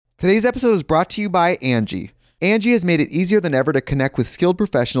Today's episode is brought to you by Angie. Angie has made it easier than ever to connect with skilled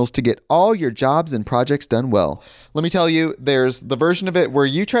professionals to get all your jobs and projects done well. Let me tell you, there's the version of it where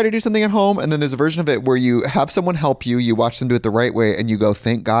you try to do something at home, and then there's a version of it where you have someone help you, you watch them do it the right way, and you go,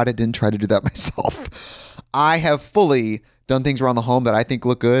 thank God I didn't try to do that myself. I have fully done things around the home that I think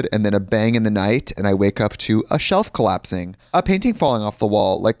look good, and then a bang in the night, and I wake up to a shelf collapsing, a painting falling off the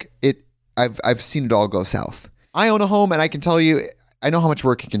wall. I've seen it all go south. I own a home, and I can tell you, I know how much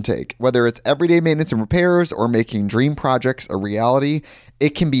work it can take. Whether it's everyday maintenance and repairs or making dream projects a reality,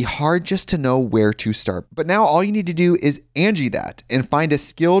 it can be hard just to know where to start. But now all you need to do is Angie that and find a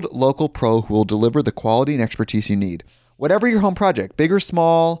skilled local pro who will deliver the quality and expertise you need. Whatever your home project, big or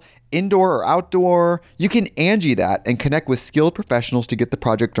small, indoor or outdoor, you can Angie that and connect with skilled professionals to get the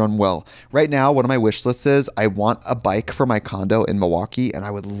project done well. Right now, one of my wish lists is I want a bike for my condo in Milwaukee, and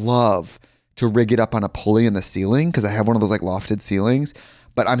I would love to rig it up on a pulley in the ceiling because I have one of those like lofted ceilings,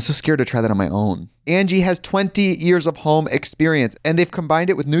 but I'm so scared to try that on my own. Angie has 20 years of home experience, and they've combined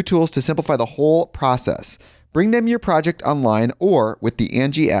it with new tools to simplify the whole process. Bring them your project online or with the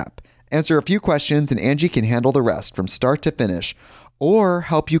Angie app. Answer a few questions and Angie can handle the rest from start to finish, or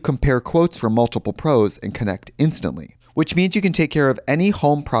help you compare quotes from multiple pros and connect instantly, which means you can take care of any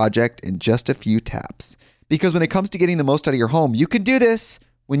home project in just a few taps. Because when it comes to getting the most out of your home, you can do this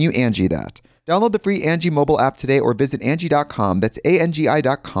when you Angie that. Download the free Angie mobile app today or visit Angie.com. That's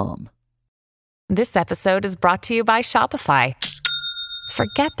ANGI.com. This episode is brought to you by Shopify.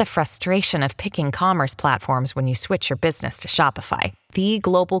 Forget the frustration of picking commerce platforms when you switch your business to Shopify, the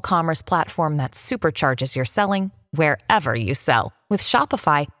global commerce platform that supercharges your selling wherever you sell. With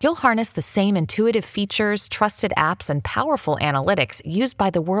Shopify, you'll harness the same intuitive features, trusted apps, and powerful analytics used by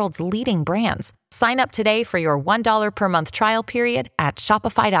the world's leading brands. Sign up today for your $1 per month trial period at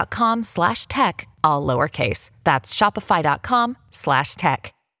shopify.com/tech, all lowercase. That's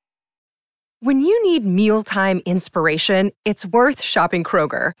shopify.com/tech. When you need mealtime inspiration, it's worth shopping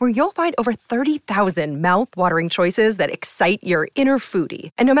Kroger, where you'll find over 30,000 mouth-watering choices that excite your inner foodie.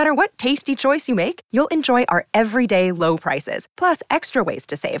 And no matter what tasty choice you make, you'll enjoy our everyday low prices, plus extra ways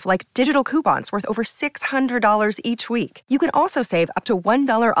to save, like digital coupons worth over $600 each week. You can also save up to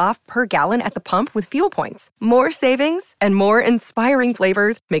 $1 off per gallon at the pump with fuel points. More savings and more inspiring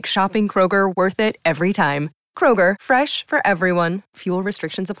flavors make shopping Kroger worth it every time. Kroger, fresh for everyone. Fuel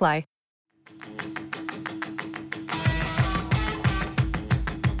restrictions apply.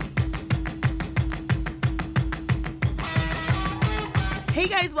 Hey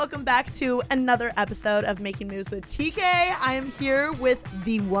guys, welcome back to another episode of Making Moves with TK. I am here with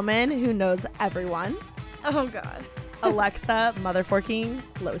the woman who knows everyone. Oh God. Alexa motherforking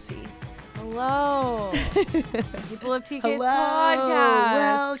Losey. Hello. People of TK's Hello. podcast.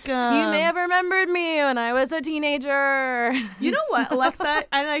 Welcome. You may have remembered me when I was a teenager. You know what, Alexa?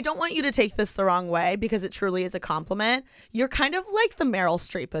 And I don't want you to take this the wrong way because it truly is a compliment. You're kind of like the Meryl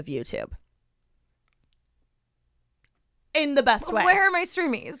Streep of YouTube. In the best way. Where are my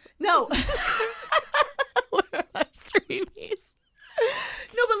streamies? No. Where are my streamies?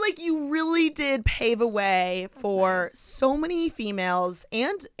 No, but like you really did pave a way for so many females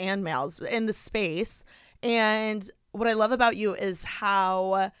and males in the space. And what I love about you is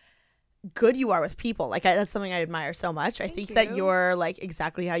how good you are with people. Like that's something I admire so much. I think that you're like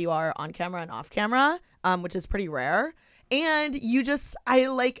exactly how you are on camera and off camera, which is pretty rare. And you just,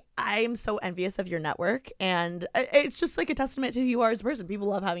 I'm so envious of your network. And it's just like a testament to who you are as a person. People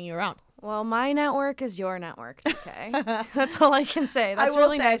love having you around. Well, my network is your network, okay? That's all I can say. That's I will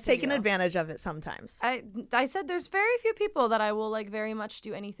really say nice I've taken of you. advantage of it sometimes. I said there's very few people that I will like very much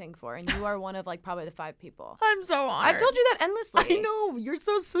do anything for, and you are one of like probably the 5 people. I'm so honored. I've told you that endlessly. I know, you're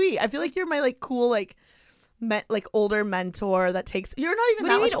so sweet. I feel like you're my like cool like older mentor that takes. You're not even What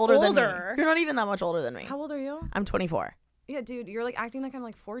that do you much mean older than older? me. You're not even that much older than me. How old are you? I'm 24. Yeah, dude, you're like acting like I'm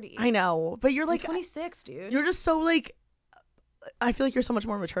like 40. I know, but you're like I'm 26, dude. You're just so like. I feel like you're so much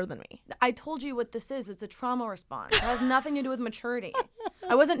more mature than me. I told you what this is. It's a trauma response. It has nothing to do with maturity.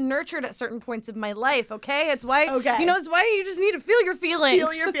 I wasn't nurtured at certain points of my life, okay? It's why, it's why you just need to feel your feelings.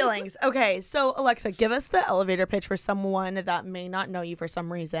 Feel your feelings. Okay, so Alexa, give us the elevator pitch for someone that may not know you for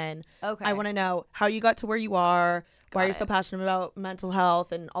some reason. Okay. I want to know how you got to where you are, why you're so passionate about mental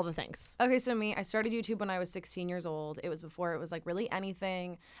health and all the things. Okay, so I started YouTube when I was 16 years old. It was before it was like really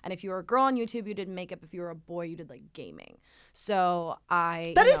anything. And if you were a girl on YouTube, you did makeup. If you were a boy, you did like gaming. So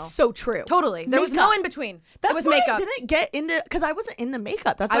That is so true. Totally. There was no in between. That's it was why makeup. I didn't get into, because I wasn't into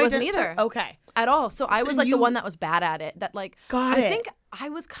makeup. That's why I wasn't didn't either. Okay. At all. So I was like the one that was bad at it. That like, I think I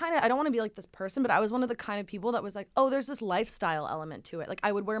was kind of, I don't want to be like this person, but I was one of the kind of people that was like, oh, there's this lifestyle element to it. Like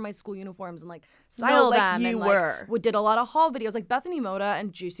I would wear my school uniforms and like style like them. You and were. Like did a lot of haul videos. Like Bethany Moda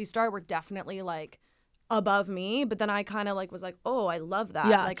and Juicy Star were definitely like above me, but then I kind of like was like, oh, I love that.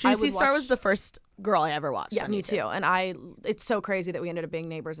 Yeah, like Juicy Star was the first girl I ever watched. Yeah, me too. And it's so crazy that we ended up being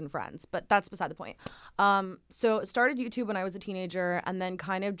neighbors and friends, but that's beside the point. So started YouTube when I was a teenager, and then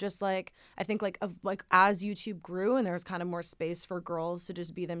kind of just like I think like as YouTube grew and there was kind of more space for girls to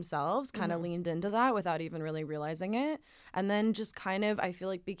just be themselves, kind of leaned into that without even really realizing it, and then just kind of I feel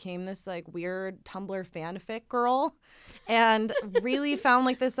like became this like weird Tumblr fanfic girl, and really found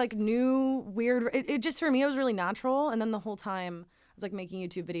like this like new weird. It just for me it was really natural, and then the whole time I was like making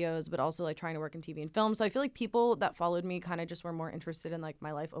YouTube videos, but also like trying to work in TV and film. So I feel like people that followed me kind of just were more interested in like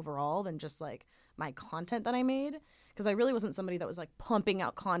my life overall than just like my content that I made. Because I really wasn't somebody that was like pumping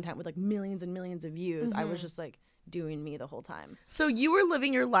out content with like millions and millions of views. I was just like doing me the whole time. So you were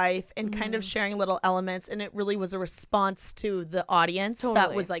living your life and kind of sharing little elements, and it really was a response to the audience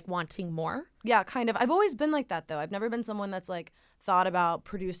that was like wanting more. Yeah, kind of. I've always been like that though. I've never been someone that's like thought about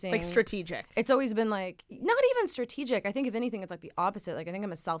producing like strategic. It's always been like not even strategic. I think if anything it's like the opposite. Like I think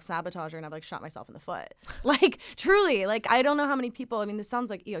I'm a self-sabotager and I've like shot myself in the foot. Like truly, like I don't know how many people, I mean this sounds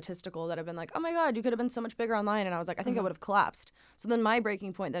like egotistical that have been like, "Oh my god, you could have been so much bigger online." And I was like, I think I would have collapsed. So then my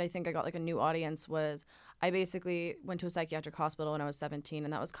breaking point that I think I got like a new audience was I basically went to a psychiatric hospital when I was 17,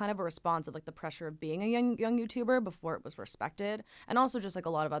 and that was kind of a response of like the pressure of being a young YouTuber before it was respected, and also just like a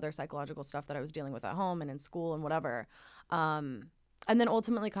lot of other psychological stuff that I was dealing with at home and in school and whatever. And then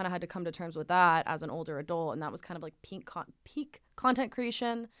ultimately kind of had to come to terms with that as an older adult, and that was kind of like peak content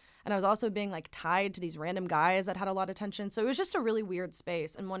creation. And I was also being like tied to these random guys that had a lot of attention. So it was just a really weird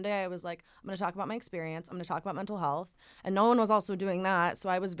space. And one day I was like, I'm going to talk about my experience. I'm going to talk about mental health. And no one was also doing that. So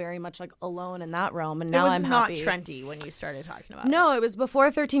I was very much like alone in that realm. And now I'm happy. It was not trendy when you started talking about it. No, it was before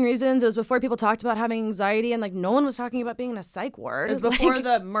 13 Reasons. It was before people talked about having anxiety, and like no one was talking about being in a psych ward. It was before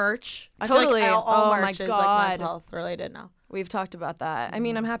the merch. Totally. I feel like all oh merch my is God. like mental health related now. We've talked about that. I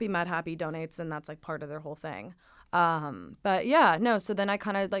mean, I'm happy Mad Happy donates, and that's like part of their whole thing. But yeah, no, so then I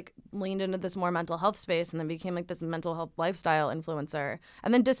kind of like leaned into this more mental health space, and then became like this mental health lifestyle influencer,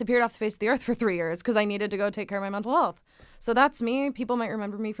 and then disappeared off the face of the earth for 3 years because I needed to go take care of my mental health. So that's me. People might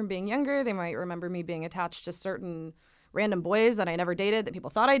remember me from being younger. They might remember me being attached to certain random boys that I never dated that people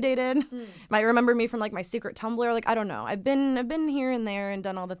thought I dated. Might remember me from like my secret Tumblr. Like I don't know. I've been here and there and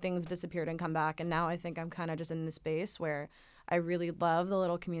done all the things, disappeared and come back, and now I think I'm kind of just in this space where I really love the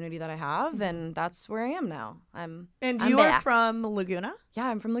little community that I have, and that's where I am now. I'm you back. are from Laguna? Yeah,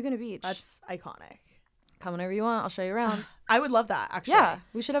 I'm from Laguna Beach. That's iconic. Come whenever you want. I'll show you around. I would love that, actually. Yeah,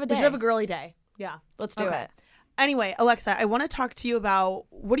 we should have a day. We should have a girly day. Yeah. Let's do it. Anyway, Alexa, I want to talk to you about,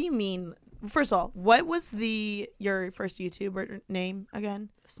 what do you mean? First of all, what was your first YouTuber name again?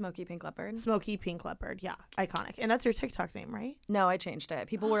 Smokey Pink Leopard. Smokey Pink Leopard. Yeah, iconic. And that's your TikTok name, right? No, I changed it.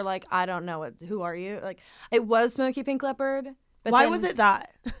 People were like, I don't know. Who are you? Like, it was Smokey Pink Leopard. But why was it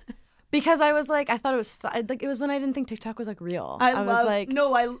that? Because I was like, I thought it was fun. Like, it was when I didn't think TikTok was like real. I was love, like,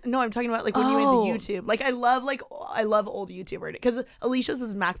 no, I'm talking about like when you made the YouTube. Like I love old YouTuber because Alicia's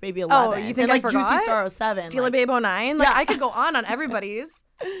was Mac Baby 11. Oh, you think and, I like forgot? Juicy Star 07. Steely Babe 09. Like I could go on everybody's.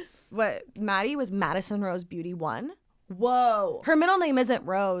 What Maddie was Madison Rose Beauty 1. Whoa. Her middle name isn't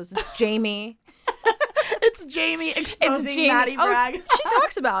Rose. It's Jamie. It's Jamie exposing Maddie Bragg. She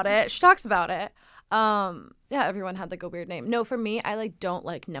talks about it. Yeah, everyone had like a weird name. No, for me, I like don't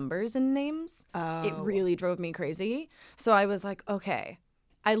like numbers in names. Oh. It really drove me crazy. So I was like, okay.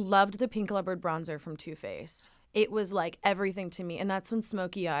 I loved the Pink Leopard bronzer from Too Faced. It was like everything to me. And that's when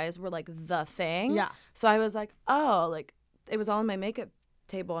smoky eyes were like the thing. Yeah. So I was like, oh, like it was all on my makeup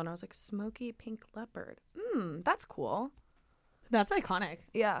table, and I was like, Smoky Pink Leopard. That's cool. That's iconic.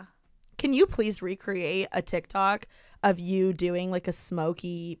 Yeah. Can you please recreate a TikTok of you doing like a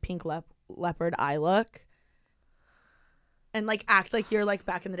smoky pink leopard eye look? And like act like you're like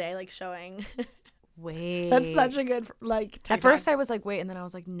back in the day, like showing. Wait. That's such a good like TikTok. At first I was like, wait, and then I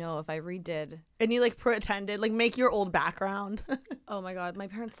was like, no, if I redid. And you like pretended, like make your old background. Oh my God. My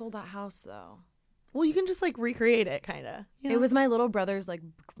parents sold that house though. Well, you can just like recreate it kind of. It was my little brother's like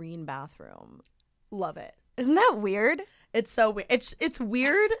green bathroom. Love it. Isn't that weird? It's so weird. It's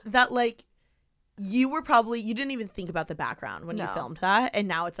weird that like you didn't even think about the background when you No. filmed that, and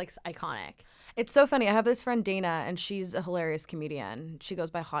now it's like iconic. It's so funny. I have this friend Dana, and she's a hilarious comedian. She goes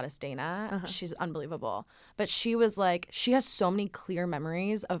by Hottest Dana. She's unbelievable. But she was like, she has so many clear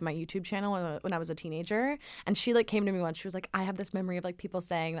memories of my YouTube channel when I was a teenager. And she like came to me once. She was like, I have this memory of like people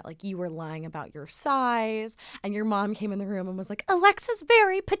saying that like you were lying about your size, and your mom came in the room and was like, Alexa's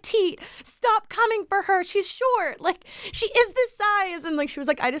very petite. Stop coming for her. She's short. Like she is this size. And like she was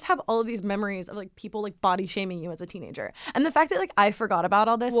like, I just have all of these memories of like people like body shaming you as a teenager. And the fact that like I forgot about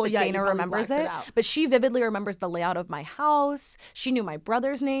all this, Well, but yeah, you Dana probably remembers blacked it it. out. But she vividly remembers the layout of my house. She knew my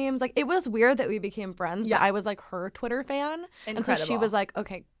brother's names. Like it was weird that we became friends, Yeah. but I was like her Twitter fan. And so she Incredible. was like,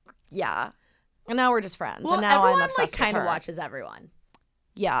 okay, yeah. And now we're just friends. Well, and now everyone I'm obsessed like kind with of her. watches everyone.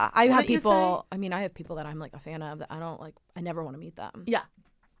 Yeah. I have Wouldn't you people, I mean, I have people that I'm like a fan of that I don't like, I never want to meet them. Yeah,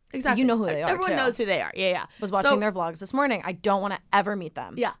 exactly. You know who they are, Everyone too. knows who they are. Yeah. Was watching their vlogs this morning. I don't want to ever meet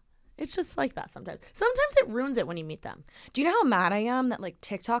them. Yeah. It's just like that sometimes. Sometimes it ruins it when you meet them. Do you know how mad I am that like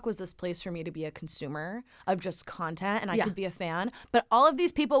TikTok was this place for me to be a consumer of just content and I Yeah. could be a fan? But all of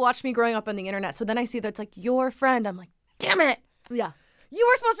these people watched me growing up on the internet. So then I see that it's like your friend. I'm like, damn it. Yeah. You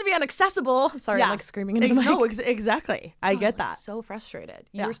were supposed to be inaccessible. Sorry, I'm like screaming into the mic. No, exactly. I get I'm that. so frustrated.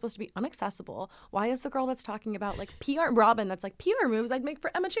 You Yeah. were supposed to be unaccessible. Why is the girl that's talking about like PR Robin that's like PR moves I'd make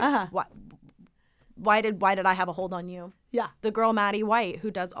for Emma Chamberlain? Why did I have a hold on you? Yeah. The girl Maddie White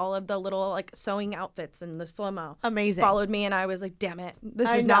who does all of the little like sewing outfits and the slow-mo. Amazing. Followed me and I was like, damn it. This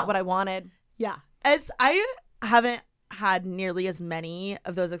I is know. not what I wanted. Yeah. I haven't had nearly as many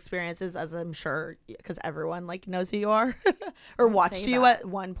of those experiences as I'm sure because everyone like knows who you are or watched say you that. at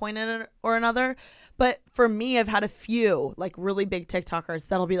one point or another. But for me, I've had a few like really big TikTokers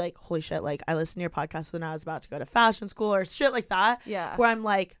that'll be like, holy shit, like I listened to your podcast when I was about to go to fashion school or shit like that. Yeah. Where I'm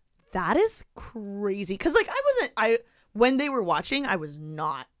like, that is crazy. Cause like when they were watching, I was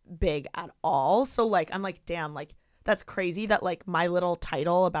not big at all. So like, I'm like, damn, like that's crazy that like my little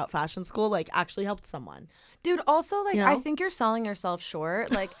title about fashion school like actually helped someone. Dude, also, like, You I know? think you're selling yourself short.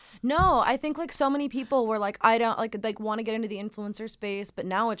 Like, no, I think, like, so many people were like, I don't, like want to get into the influencer space, but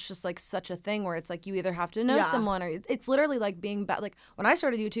now it's just, like, such a thing where it's, like, you either have to know Yeah. someone or it's literally, like, being bad. Like, when I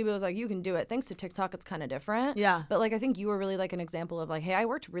started YouTube, it was like, you can do it. Thanks to TikTok, it's kind of different. Yeah. But, like, I think you were really, like, an example of, like, hey, I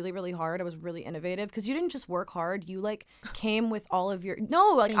worked really, really hard. I was really innovative because you didn't just work hard. You, like, came with all of your,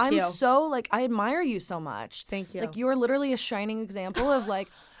 no, like, Thank I'm you. so, like, I admire you so much. Thank you. Like, you're literally a shining example of, like,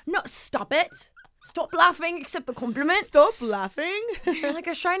 no, stop it. Stop laughing, accept the compliment. Stop laughing. You're like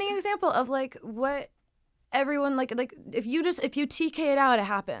a shining example of like what everyone like if you TK it out, it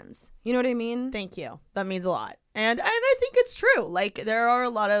happens. You know what I mean? Thank you. That means a lot. And I think it's true. Like there are a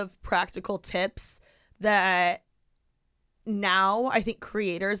lot of practical tips that now I think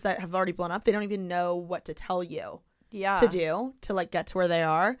creators that have already blown up, they don't even know what to tell you Yeah. to do to like get to where they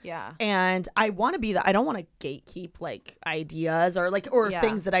are. Yeah. And I want to be that. I don't want to gatekeep like ideas or Yeah.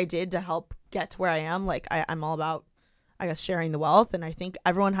 things that I did to help get to where I am. Like I'm all about, I guess, sharing the wealth. And I think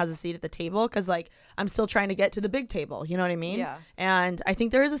everyone has a seat at the table because like I'm still trying to get to the big table. You know what I mean? Yeah. And I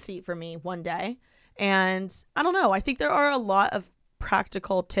think there is a seat for me one day. And I don't know. I think there are a lot of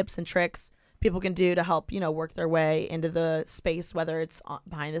practical tips and tricks people can do to help, work their way into the space, whether it's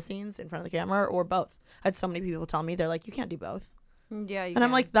behind the scenes, in front of the camera, or both. I had so many people tell me, they're like, you can't do both. Yeah. You And I'm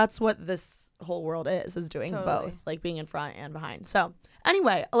can. like, that's what this whole world is doing Totally. both, like being in front and behind. So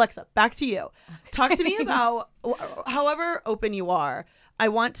anyway, Alexa, back to you. Talk to me about, however open you are, I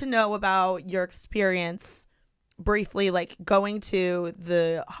want to know about your experience briefly, like going to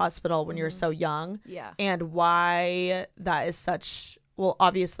the hospital when you're so young. Yeah. And why that is such, well,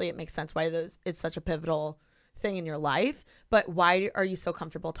 obviously it makes sense why it's such a pivotal thing in your life, but why are you so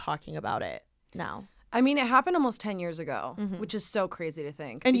comfortable talking about it now? I mean, it happened almost 10 years ago, which is so crazy to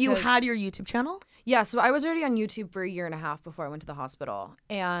think. And you because- had your YouTube channel? Yeah, so I was already on YouTube for a year and a half before I went to the hospital.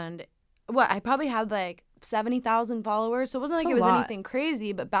 And I probably had like 70,000 followers. So it wasn't That's like a it was lot. anything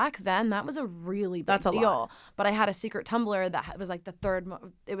crazy. But back then, that was a really big That's a deal. lot. But I had a secret Tumblr that was like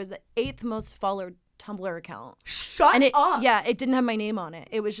it was the 8th most followed Tumblr account. Shut And up. yeah, it didn't have my name on it.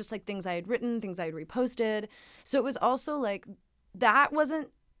 It was just like things I had written, things I had reposted. So it was also like, that wasn't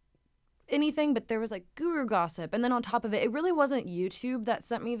anything, but there was like guru gossip. And then on top of it, it really wasn't YouTube that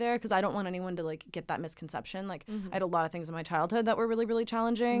sent me there because I don't want anyone to like get that misconception. Like I had a lot of things in my childhood that were really, really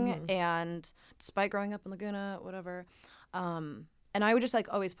challenging. And despite growing up in Laguna, whatever, and I would just like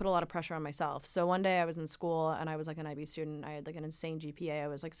always put a lot of pressure on myself. So one day I was in school and I was like an IB student. I had like an insane GPA. I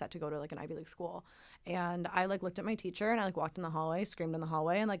was like set to go to like an Ivy League school. And I like looked at my teacher and I like walked in the hallway, screamed in the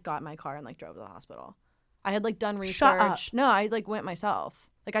hallway, and like got in my car and like drove to the hospital. I had like done research. Shut up. No, I like went myself.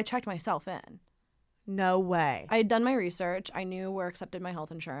 Like I checked myself in. No way. I had done my research. I knew where accepted my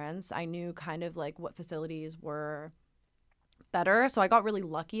health insurance. I knew kind of like what facilities were better. So I got really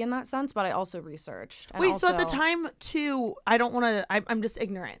lucky in that sense, but I also researched. And Wait, also, so at the time too, I don't want to, I'm just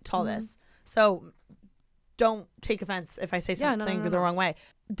ignorant to all this. So don't take offense if I say something the wrong way.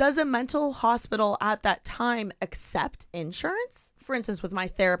 Does a mental hospital at that time accept insurance? For instance, with my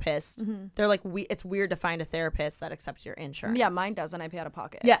therapist, they're like, it's weird to find a therapist that accepts your insurance. Yeah, mine doesn't. I pay out of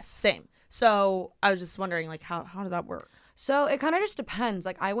pocket. Yes, same. So I was just wondering, like, how does that work? So it kind of just depends.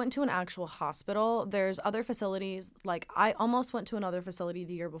 Like, I went to an actual hospital. There's other facilities. Like, I almost went to another facility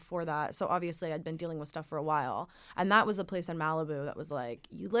the year before that. So obviously I'd been dealing with stuff for a while. And that was a place in Malibu that was like,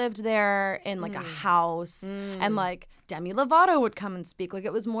 you lived there in like a house. And like Demi Lovato would come and speak. Like,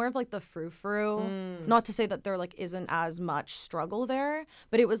 it was more of like the frou-frou. Not to say that there like isn't as much struggle there,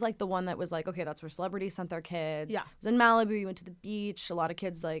 but it was like the one that was like, okay, that's where celebrities sent their kids. Yeah. It was in Malibu. You went to the beach. A lot of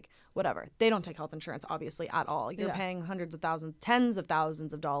kids, like, whatever. They don't take health insurance, obviously, at all. You're paying hundreds of thousands, tens of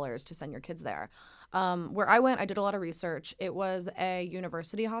thousands of dollars to send your kids there. Where I went, I did a lot of research. It was a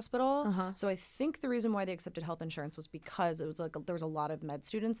university hospital. So I think the reason why they accepted health insurance was because it was like there was a lot of med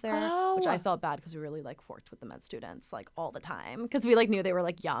students there, which I felt bad because we really like forked with the med students like all the time because we like knew they were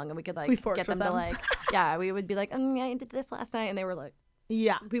like young and we could like get them to like, yeah, we would be like, I did this last night. And they were like,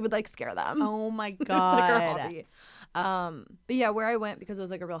 yeah, we would like scare them. Oh my God. It's like our hobby. But yeah, where I went, because it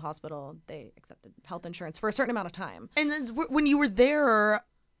was like a real hospital, they accepted health insurance for a certain amount of time. And then when you were there,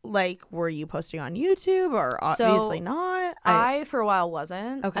 like, were you posting on YouTube or obviously not? I for a while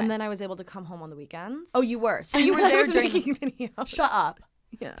wasn't. Okay. And then I was able to come home on the weekends. Oh, you were? So you were there making videos. Shut up.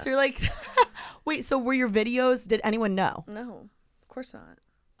 Yeah. So you're like, wait, so were your videos, did anyone know? No, of course not.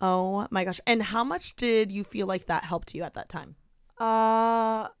 Oh my gosh. And how much did you feel like that helped you at that time?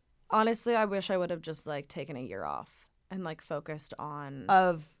 Honestly, I wish I would have just like taken a year off and like focused on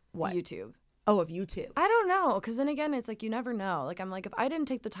of what? YouTube. Oh, of YouTube. I don't know, because then again, it's like you never know. Like, I'm like, if I didn't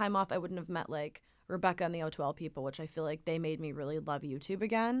take the time off, I wouldn't have met like Rebecca and the O2L people, which I feel like they made me really love YouTube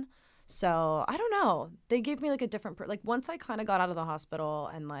again. So I don't know. They gave me like a different like once I kind of got out of the hospital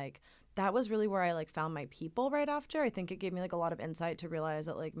and like that was really where I like found my people right after. I think it gave me like a lot of insight to realize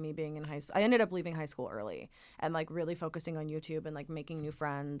that like me being in high school, I ended up leaving high school early and like really focusing on YouTube and like making new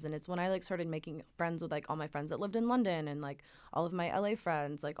friends. And it's when I like started making friends with like all my friends that lived in London and like all of my LA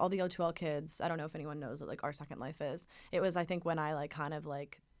friends, like all the O2L kids. I don't know if anyone knows what like Our Second Life is. It was, I think, when I like kind of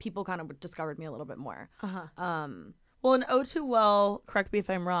like people kind of discovered me a little bit more. Well, an O2L, correct me if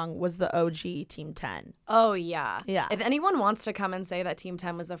I'm wrong, was the OG Team 10. Oh, yeah. Yeah. If anyone wants to come and say that Team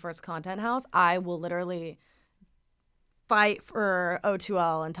 10 was the first content house, I will literally fight for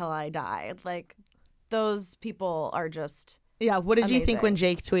O2L until I die. Like, those people are just Yeah, what did you think amazing. when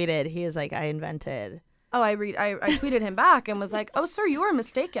Jake tweeted? He is like, I invented. Oh, I tweeted him back and was like, oh, sir, you are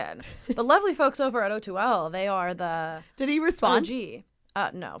mistaken. The lovely folks over at O2L, they are the Did he respond?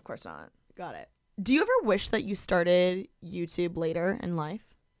 OG. No, of course not. Got it. Do you ever wish that you started YouTube later in life?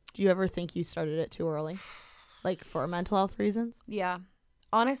 Do you ever think you started it too early? Like for mental health reasons? Yeah.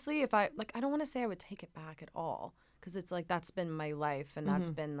 Honestly, if I don't want to say I would take it back at all because it's like that's been my life and that's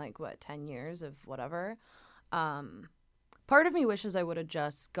been like, 10 years of whatever. Part of me wishes I would have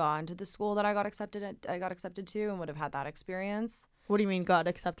just gone to the school that I got accepted to and would have had that experience. What do you mean got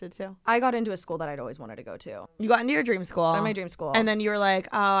accepted to? I got into a school that I'd always wanted to go to. You got into your dream school. My dream school. And then you were like,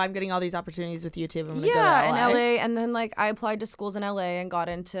 oh, I'm getting all these opportunities with YouTube. I'm gonna go to in LA. LA. And then like I applied to schools in LA and got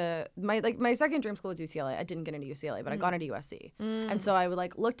into my second dream school was UCLA. I didn't get into UCLA, but I got into USC. And so I would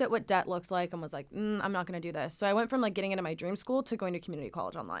like looked at what debt looked like and was like, I'm not gonna do this. So I went from like getting into my dream school to going to community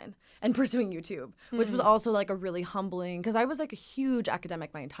college online and pursuing YouTube, which was also like a really humbling because I was like a huge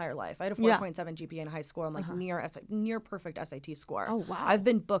academic my entire life. I had a 4.7 GPA in high school and like near perfect SAT score. Oh wow. I've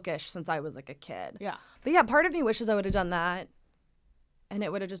been bookish since I was like a kid. Yeah. But yeah, part of me wishes I would have done that and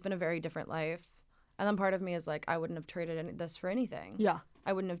it would have just been a very different life. And then part of me is like, I wouldn't have traded this for anything. Yeah.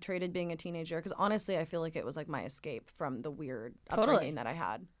 I wouldn't have traded being a teenager because honestly, I feel like it was like my escape from the weird Totally. upbringing that I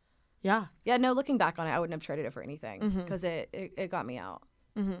had. Yeah. Yeah, no, looking back on it, I wouldn't have traded it for anything because it got me out.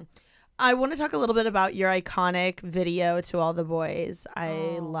 I want to talk a little bit about your iconic video to all the boys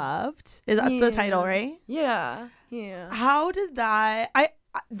I loved. That's the title, right? Yeah. Yeah. How did that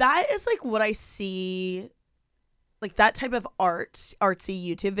that is like what I see, like that type of artsy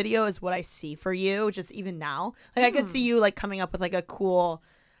YouTube video is what I see for you just even now. Like I could see you like coming up with like a cool,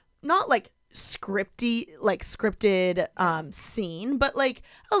 not like scripted scene, but like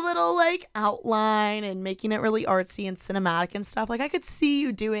a little like outline and making it really artsy and cinematic and stuff. Like I could see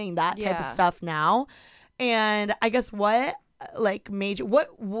you doing that type of stuff now. And I guess what made you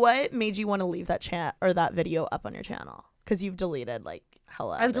want to leave that chat or that video up on your channel? Because you've deleted like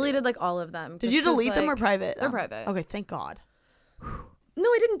hella. I've deleted videos. like all of them. Did just you 'cause, delete them or like, private? They're private. Okay, thank God. No,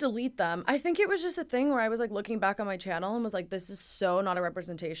 I didn't delete them. I think it was just a thing where I was like looking back on my channel and was like, this is so not a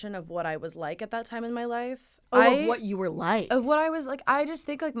representation of what I was like at that time in my life. Of what you were like. Of what I was like. I just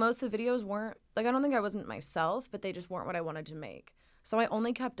think like most of the videos weren't, like, I don't think I wasn't myself, but they just weren't what I wanted to make. So I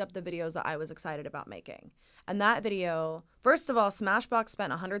only kept up the videos that I was excited about making. And that video, first of all, Smashbox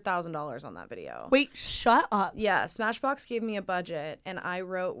spent $100,000 on that video. Wait, shut up. Yeah, Smashbox gave me a budget, and I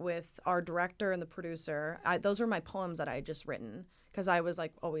wrote with our director and the producer. Those were my poems that I had just written, because I was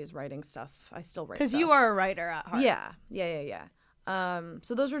like always writing stuff. I still write stuff. Because you are a writer at heart. Yeah.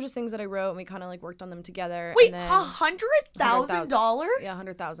 So those were just things that I wrote, and we kind of like worked on them together. Wait, and then $100,000? Yeah,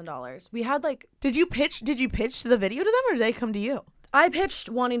 $100,000. We had like, Did you pitch the video to them, or did they come to you? I pitched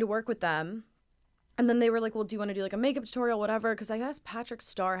wanting to work with them. And then they were like, well, do you want to do like a makeup tutorial, whatever? Because I guess Patrick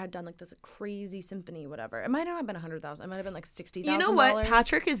Starr had done like this crazy symphony, whatever. It might not have been $100,000. It might have been like $60,000. You know what?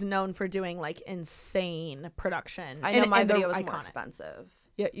 Patrick is known for doing like insane production. I know my video was iconic. more expensive.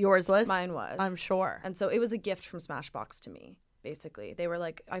 Yeah, yours was? Mine was. I'm sure. And so it was a gift from Smashbox to me, basically. They were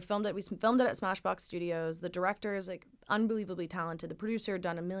like, we filmed it at Smashbox Studios. The director is like unbelievably talented. The producer had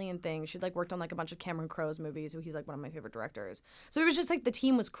done a million things. She'd like worked on like a bunch of Cameron Crowe's movies. He's like one of my favorite directors. So it was just like the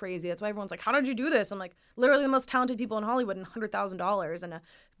team was crazy. That's why everyone's like, how did you do this? I'm like, literally the most talented people in Hollywood and $100,000 and a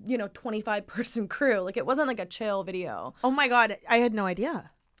 25-person crew. Like, it wasn't like a chill video. Oh my God, I had no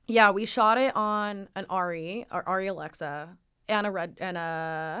idea. Yeah, we shot it on an Arri Alexa, and a red.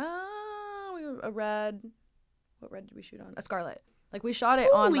 What red did we shoot on? A Scarlet. Like, we shot it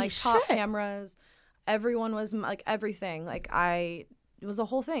on Holy like top shit. cameras. Everyone was like everything. Like, it was a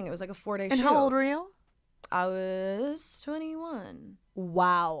whole thing. It was like a 4-day shoot. And how old were you? I was 21.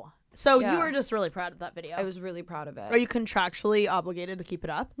 Wow. So Yeah. you were just really proud of that video. I was really proud of it. Are you contractually obligated to keep it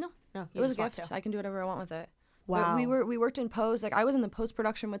up? No. No. It was a gift. I can do whatever I want with it. Wow. But we worked in post. Like, I was in the post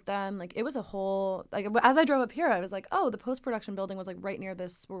production with them. Like, it was a whole, like, as I drove up here, I was like, oh, the post production building was like right near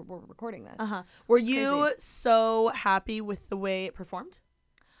this. We're recording this. Were you so happy with the way it performed?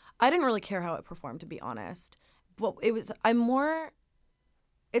 I didn't really care how it performed, to be honest. But it's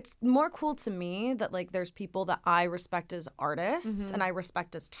more cool to me that like there's people that I respect as artists and I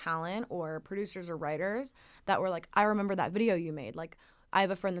respect as talent or producers or writers that were like, I remember that video you made. Like, I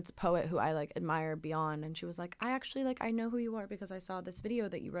have a friend that's a poet who I like admire beyond, and she was like, I actually like, I know who you are because I saw this video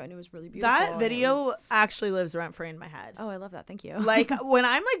that you wrote and it was really beautiful. That video actually lives rent free in my head. Oh, I love that. Thank you. Like, when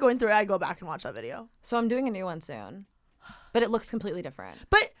I'm like going through it, I go back and watch that video. So I'm doing a new one soon, but it looks completely different.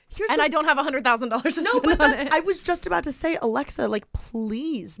 But I don't have $100,000 to spend but on it. I was just about to say, Alexa, like,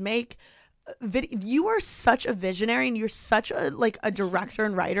 please make video. You are such a visionary and you're such a director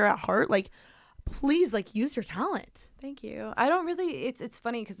and writer at heart. Like, please, like, use your talent. Thank you. I don't really, it's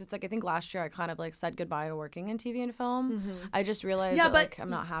funny because it's like, I think last year I kind of like said goodbye to working in TV and film. I just realized that like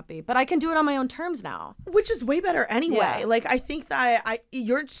I'm not happy, but I can do it on my own terms now. Which is way better anyway. Yeah. Like, I think that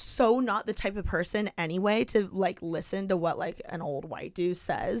you're so not the type of person anyway to like listen to what like an old white dude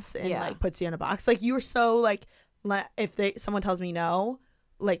says and like puts you in a box. Like, you're so like if someone tells me no,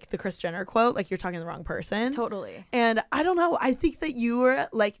 like the Kris Jenner quote, like, you're talking to the wrong person. Totally. And I don't know. I think that you were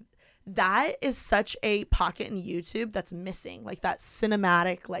like, that is such a pocket in YouTube that's missing. Like, that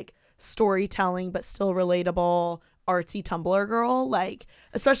cinematic, like, storytelling, but still relatable, artsy Tumblr girl. Like,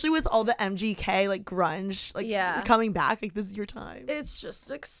 especially with all the MGK, like, grunge, like, coming back. Like, this is your time. It's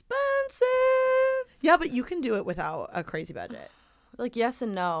just expensive. Yeah, but you can do it without a crazy budget. Like, yes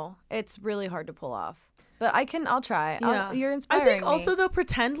and no. It's really hard to pull off. But I'll try. Yeah. You're inspiring I think me. also, though,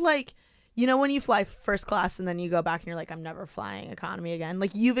 pretend like, you know, when you fly first class and then you go back and you're like, I'm never flying economy again.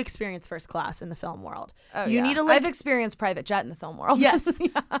 Like, you've experienced first class in the film world. Oh, you yeah. need to like, I've experienced private jet in the film world. Yes,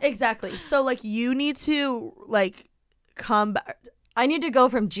 exactly. So like, you need to like come back. I need to go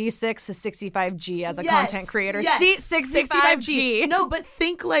from G6 to 65G as a content creator. Yes. Seat 65G. No, but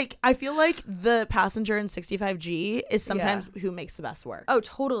think like, I feel like the passenger in 65G is sometimes who makes the best work. Oh,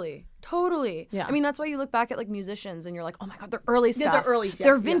 totally. Yeah. I mean, that's why you look back at like musicians and you're like, oh my God, they're early stuff. they're early stuff.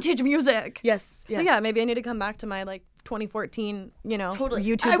 They're vintage music. Yes. So yeah, maybe I need to come back to my like 2014, Totally.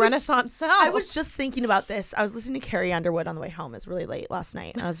 YouTube Renaissance sound. I was just thinking about this. I was listening to Carrie Underwood on the way home. It was really late last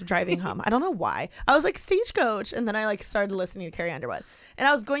night. And I was driving home. I don't know why. I was like, Stagecoach. And then I like started listening to Carrie Underwood. And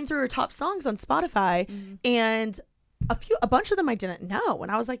I was going through her top songs on Spotify. And a bunch of them I didn't know.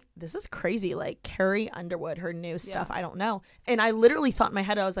 And I was like, this is crazy. Like, Carrie Underwood, her new stuff, I don't know. And I literally thought in my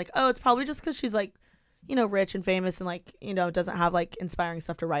head, I was like, oh, it's probably just because she's like, rich and famous and like, doesn't have like inspiring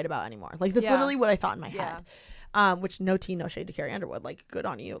stuff to write about anymore. Like, that's literally what I thought in my head. Which no tea, no shade to Carrie Underwood. Like, good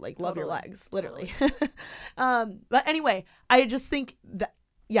on you. Like, love your legs, literally. But anyway, I just think that,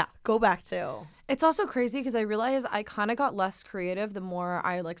 go back to. It's also crazy because I realized I kind of got less creative the more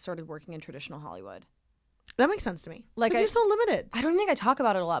I like started working in traditional Hollywood. That makes sense to me. Like, you're so limited. I don't think I talk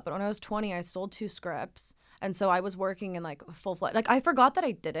about it a lot, but when I was 20, I sold 2 scripts. And so I was working in like full-fledged. Like, I forgot that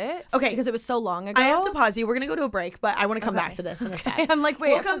I did it. Okay. Because it was so long ago. I have to pause you. We're going to go to a break, but I want to come back to this in a sec. I'm like,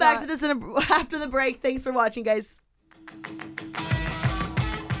 wait, we'll come back to this after the break. Thanks for watching, guys.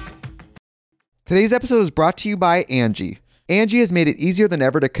 Today's episode is brought to you by Angie. Angie has made it easier than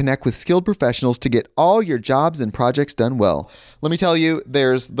ever to connect with skilled professionals to get all your jobs and projects done well. Let me tell you,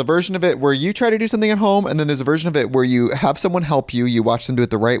 there's the version of it where you try to do something at home, and then there's a version of it where you have someone help you, you watch them do it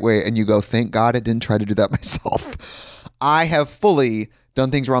the right way, and you go, thank God I didn't try to do that myself. I have fully done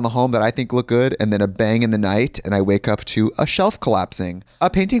things around the home that I think look good, and then a bang in the night, and I wake up to a shelf collapsing, a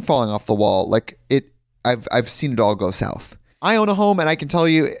painting falling off the wall. I've seen it all go south. I own a home, and I can tell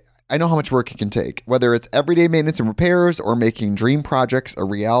you, I know how much work it can take. Whether it's everyday maintenance and repairs or making dream projects a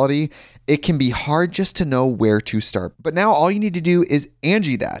reality, it can be hard just to know where to start. But now all you need to do is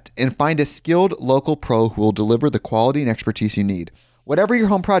Angie that and find a skilled local pro who will deliver the quality and expertise you need. Whatever your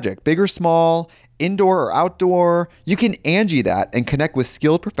home project, big or small, indoor or outdoor, you can Angie that and connect with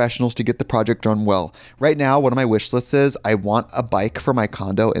skilled professionals to get the project done well. Right now, one of my wish lists is I want a bike for my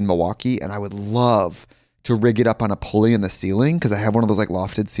condo in Milwaukee, and I would love to rig it up on a pulley in the ceiling because I have one of those like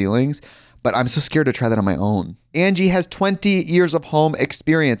lofted ceilings, but I'm so scared to try that on my own. Angie has 20 years of home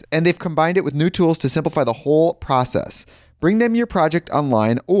experience, and they've combined it with new tools to simplify the whole process. Bring them your project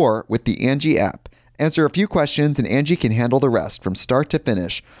online or with the Angie app. Answer a few questions and Angie can handle the rest from start to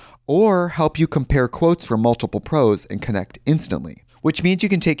finish, or help you compare quotes from multiple pros and connect instantly, which means you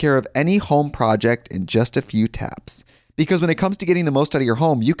can take care of any home project in just a few taps. Because when it comes to getting the most out of your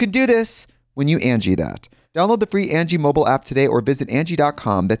home, you can do this when you Angie that. Download the free Angie mobile app today or visit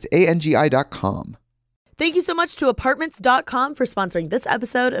Angie.com. That's ANGI.com. Thank you so much to Apartments.com for sponsoring this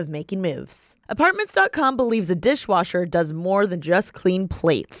episode of Making Moves. Apartments.com believes a dishwasher does more than just clean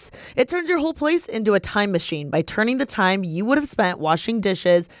plates. It turns your whole place into a time machine by turning the time you would have spent washing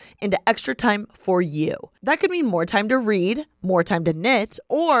dishes into extra time for you. That could mean more time to read, more time to knit,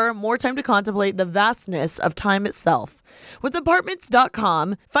 or more time to contemplate the vastness of time itself. With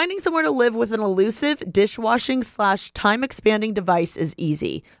Apartments.com, finding somewhere to live with an elusive dishwashing/time expanding device is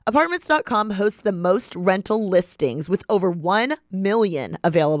easy. Apartments.com hosts the most rental listings with over 1 million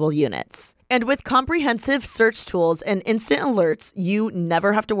available units. And with comprehensive search tools and instant alerts, you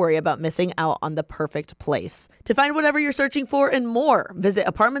never have to worry about missing out on the perfect place. To find whatever you're searching for and more, visit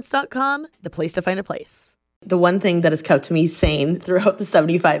Apartments.com, the place to find a place. The one thing that has kept me sane throughout the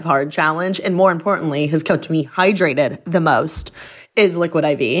 75 Hard Challenge, and more importantly, has kept me hydrated the most, is Liquid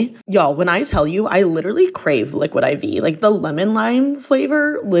IV. Y'all, when I tell you, I literally crave Liquid IV. Like, the lemon lime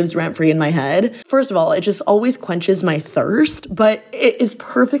flavor lives rent-free in my head. First of all, it just always quenches my thirst, but it is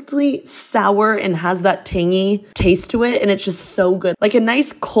perfectly sour and has that tangy taste to it, and it's just so good. Like a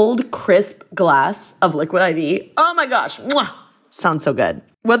nice, cold, crisp glass of Liquid IV. Oh my gosh. Mwah! Sounds so good.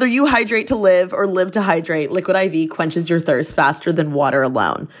 Whether you hydrate to live or live to hydrate, Liquid IV quenches your thirst faster than water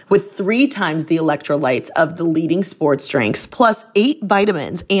alone. With 3 times the electrolytes of the leading sports drinks, plus 8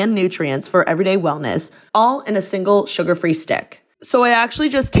 vitamins and nutrients for everyday wellness, all in a single sugar-free stick. So I actually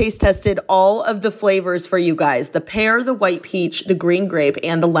just taste tested all of the flavors for you guys. The pear, the white peach, the green grape,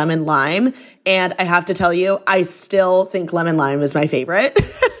 and the lemon lime. And I have to tell you, I still think lemon lime is my favorite.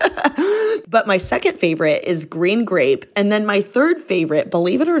 But my second favorite is green grape. And then my third favorite,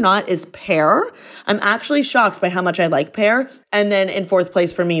 believe it or not, is pear. I'm actually shocked by how much I like pear. And then in fourth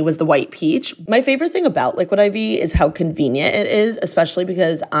place for me was the white peach. My favorite thing about Liquid IV is how convenient it is, especially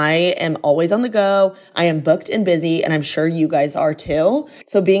because I am always on the go. I am booked and busy, and I'm sure you guys are too.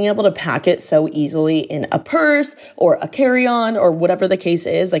 So being able to pack it so easily in a purse or a carry-on or whatever the case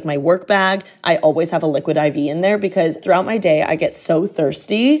is, like my work bag, I always have a Liquid IV in there because throughout my day, I get so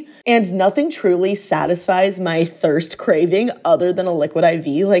thirsty, and nothing truly satisfies my thirst craving other than a Liquid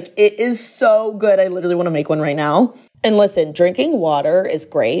IV. Like, it is so good. I literally want to make one right now. And listen, drinking water is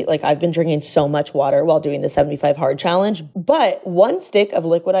great. Like, I've been drinking so much water while doing the 75 Hard Challenge, but 1 stick of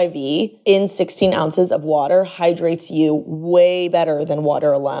Liquid IV in 16 ounces of water hydrates you way better than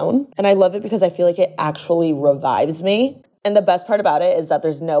water alone. And I love it because I feel like it actually revives me. And the best part about it is that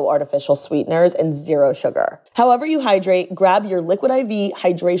there's no artificial sweeteners and 0 sugar. However you hydrate, grab your Liquid IV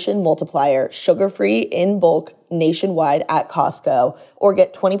Hydration Multiplier, sugar-free in bulk nationwide at Costco, or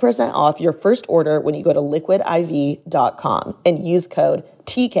get 20% off your first order when you go to liquidiv.com and use code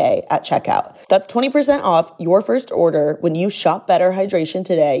TK at checkout. That's 20% off your first order when you shop Better Hydration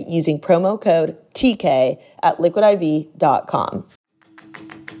today using promo code TK at liquidiv.com.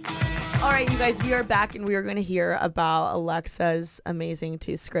 All right, you guys, we are back and we are going to hear about Alexa's amazing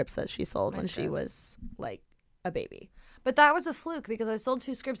 2 scripts that she sold when she was like a baby. But that was a fluke because I sold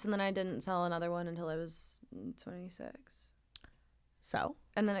 2 scripts and then I didn't sell another one until I was 26. So?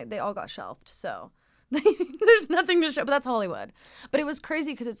 And then they all got shelved. So there's nothing to show. But that's Hollywood. But it was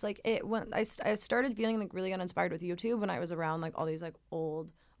crazy because it's like I started feeling like really uninspired with YouTube when I was around like all these like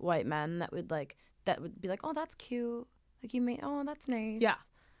old white men that would be like, oh, that's cute. Like you made, oh, that's nice. Yeah.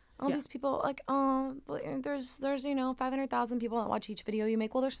 All these people like, oh, but there's 500,000 people that watch each video you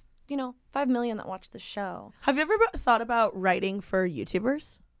make. Well, there's 5 million that watch the show. Have you ever thought about writing for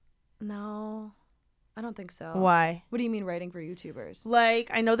YouTubers? No, I don't think so. Why? What do you mean writing for YouTubers? Like,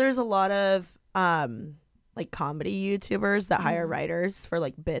 I know there's a lot of like comedy YouTubers that hire writers for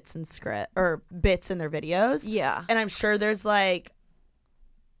like bits and script or bits in their videos. Yeah. And I'm sure there's like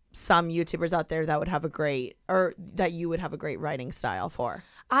some YouTubers out there that would have that you would have a great writing style for.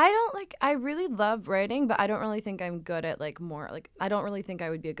 I really love writing, but I don't really think I'm good at like more like, I don't really think I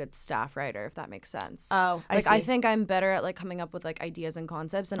would be a good staff writer, if that makes sense. Oh, I see. I think I'm better at like coming up with like ideas and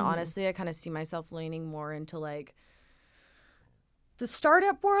concepts. And honestly, I kind of see myself leaning more into like the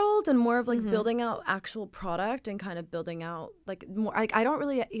startup world and more of like building out actual product and kind of building out like more, like I don't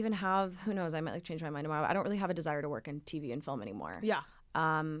really even have, who knows, I might like change my mind tomorrow. I don't really have a desire to work in TV and film anymore. Yeah.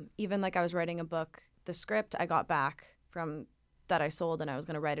 Even like I was writing a book, the script I got back from that I sold and I was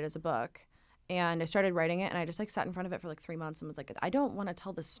going to write it as a book. And I started writing it and I just like sat in front of it for like 3 months and was like, I don't want to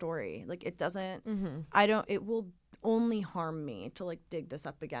tell this story. Like it doesn't, it will only harm me to like dig this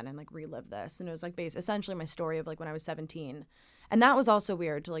up again and like relive this. And it was like essentially my story of like when I was 17. And that was also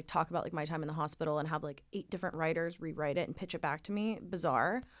weird to like talk about like my time in the hospital and have like 8 different writers rewrite it and pitch it back to me.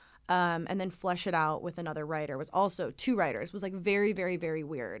 Bizarre. And then flesh it out with another writer was also 2 writers was like very, very, very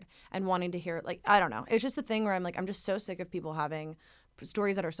weird and wanting to hear it. Like, I don't know. It's just a thing where I'm like, I'm just so sick of people having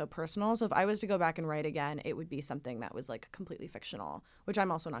stories that are so personal. So if I was to go back and write again, it would be something that was like completely fictional, which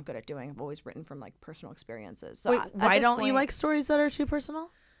I'm also not good at doing. I've always written from like personal experiences. So wait, why don't you like stories that are too personal?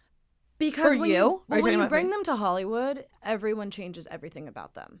 Because when you about bring me? them to Hollywood, everyone changes everything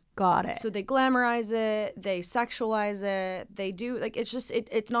about them. Got it. So they glamorize it, they sexualize it, they do like it's just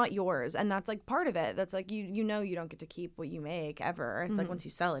it's not yours, and that's like part of it. That's like you don't get to keep what you make ever. It's like once you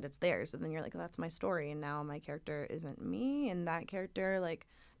sell it, it's theirs. But then you're like, that's my story, and now my character isn't me, and that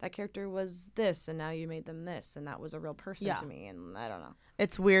character was this, and now you made them this, and that was a real person to me, and I don't know.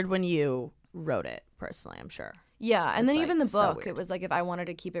 It's weird when you wrote it personally, I'm sure. Yeah, and then It's, even like, the so book, weird. it was like if I wanted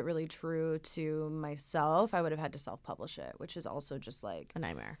to keep it really true to myself, I would have had to self-publish it, which is also just like A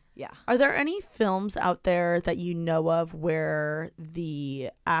nightmare. yeah. Are there any films out there that you know of where the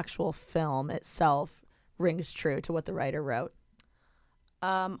actual film itself rings true to what the writer wrote?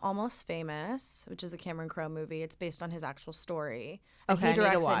 Almost Famous, which is a Cameron Crowe movie. It's based on his actual story. And Okay, I he need to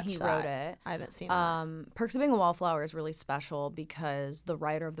directs it watch and he that. wrote it. I haven't seen that. Perks of Being a Wallflower is really special because the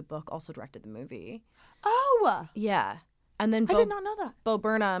writer of the book also directed the movie. Oh, Yeah. And then I did not know that. Bo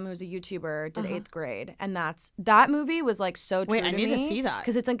Burnham, who's a YouTuber, did 8th grade. And that movie was like so true Wait, to I me. need to see that.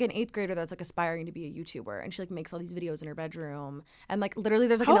 Because it's like an 8th grader that's like aspiring to be a YouTuber. And she like makes all these videos in her bedroom. And like literally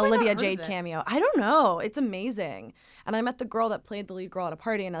there's like How an have I not Olivia heard of Jade this? cameo. I don't know. It's amazing. And I met the girl that played the lead girl at a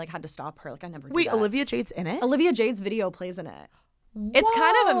party and I like had to stop her. Like I never did Wait, that. Olivia Jade's in it? Olivia Jade's video plays in it. It's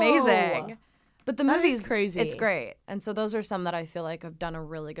kind of amazing. But the That movie's is crazy. It's great. And so those are some that I feel like have done a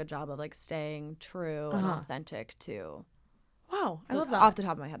really good job of like staying true and authentic to. Wow, I love that. Off the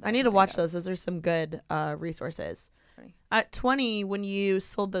top of my head. that I need can to think watch of. those. Those are some good resources. Funny. At 20, when you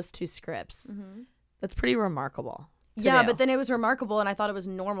sold those 2 scripts, that's pretty remarkable. to Yeah, do. but then it was remarkable and I thought it was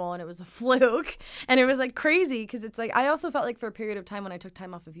normal and it was a fluke and it was like crazy because it's like I also felt like for a period of time when I took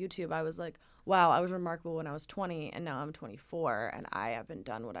time off of YouTube, I was like, wow, I was remarkable when I was 20 and now I'm 24 and I haven't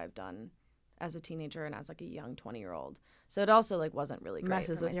done what I've done as a teenager and as like a young 20-year-old. So it also like wasn't really great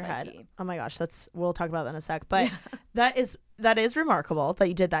messes for with my your psyche. head. Oh my gosh, we'll talk about that in a sec. But that is remarkable that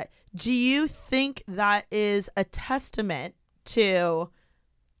you did that. Do you think that is a testament to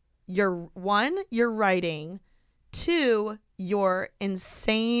your writing, 2, your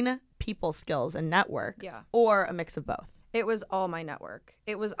insane people skills and network, Yeah. or a mix of both? It was all my network.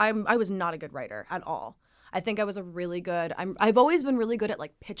 It was I was not a good writer at all. I think I was a really good I've always been really good at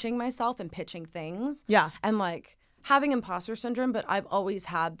like pitching myself and pitching things. Yeah. And like having imposter syndrome, but I've always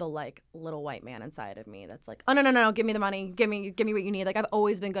had the like little white man inside of me that's like, oh no, give me the money, give me what you need. Like I've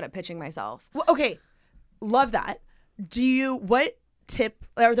always been good at pitching myself. Well, okay, love that. What tip?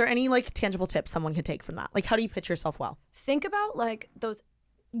 Are there any like tangible tips someone can take from that? Like, how do you pitch yourself well? Think about like those.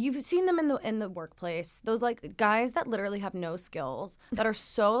 You've seen them in the workplace. Those like guys that literally have no skills, that are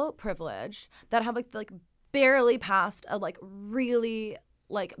so privileged, that have like barely passed a like really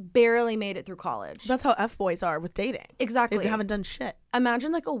like barely made it through college. That's how F-boys are with dating. Exactly. They haven't done shit.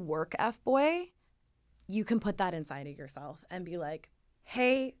 Imagine like a work F-boy. You can put that inside of yourself and be like,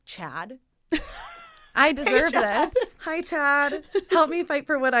 hey, Chad, I deserve this. Hi, Chad. Help me fight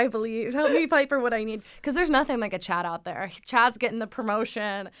for what I believe. Help me fight for what I need. Because there's nothing like a Chad out there. Chad's getting the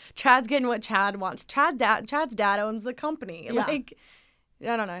promotion. Chad's getting what Chad wants. Chad's dad owns the company. Yeah. Like,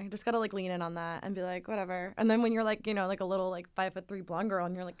 I don't know. You just got to like lean in on that and be like, whatever. And then when you're like, you know, like a little like 5'3" blonde girl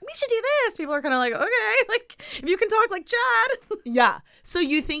and you're like, we should do this. People are kind of like, okay, like if you can talk like Chad. Yeah. So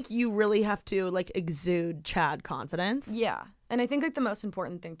you think you really have to like exude Chad confidence? Yeah. And I think like the most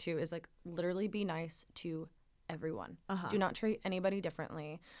important thing too is like literally be nice to everyone. Do not treat anybody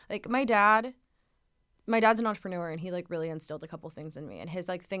differently. Like my dad's an entrepreneur and he like really instilled a couple things in me. And his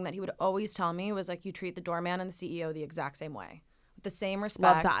like thing that he would always tell me was like, you treat the doorman and the CEO the exact same way. The same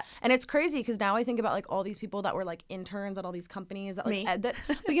respect. Love that. And it's crazy because now I think about like all these people that were like interns at all these companies that like but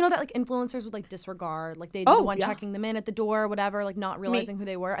you know that like influencers would like disregard, like they'd be the one checking them in at the door or whatever, like not realizing who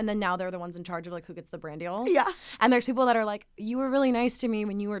they were, and then now they're the ones in charge of like who gets the brand deals. Yeah. And there's people that are like, you were really nice to me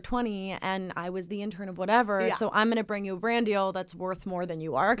when you were 20 and I was the intern of whatever, so I'm gonna bring you a brand deal that's worth more than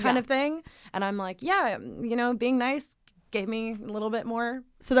you are kind of thing. And I'm like, yeah, you know, being nice gave me a little bit more.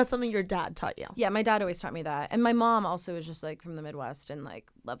 So that's something your dad taught you? Yeah, my dad always taught me that. And my mom also is just like from the Midwest and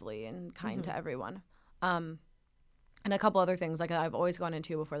like lovely and kind to everyone. And a couple other things like I've always gone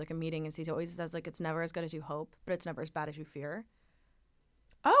into before like a meeting and he always says like it's never as good as you hope, but it's never as bad as you fear.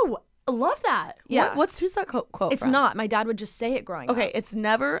 Oh, I love that. Yeah. Who's that quote It's from? not. My dad would just say it growing up. Okay, it's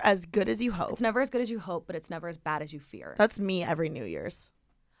never as good as you hope. It's never as good as you hope, but it's never as bad as you fear. That's me every New Year's.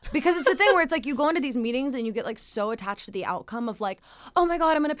 Because it's the thing where it's like you go into these meetings and you get like so attached to the outcome of like, oh my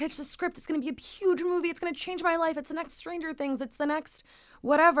God, I'm going to pitch the script. It's going to be a huge movie. It's going to change my life. It's the next Stranger Things. It's the next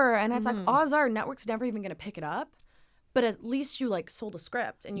whatever. And it's like odds are network's never even going to pick it up. But at least you like sold a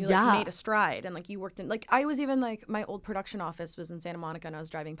script and you like made a stride and like you worked in like I was even like my old production office was in Santa Monica and I was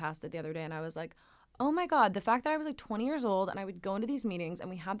driving past it the other day and I was like, oh my God, the fact that I was like 20 years old and I would go into these meetings and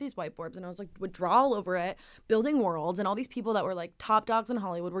we had these whiteboards and I was like, would draw all over it, building worlds, and all these people that were like top dogs in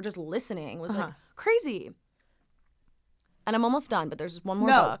Hollywood were just listening was like crazy. And I'm almost done, but there's just one more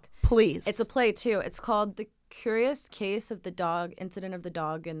book. Please. It's a play too. It's called The Curious Case of the Dog, Incident of the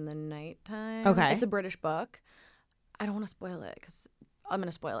Dog in the Nighttime. Okay. It's a British book. I don't want to spoil it because I'm going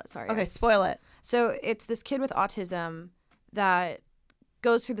to spoil it. Sorry. Okay, guys. spoil it. So it's this kid with autism that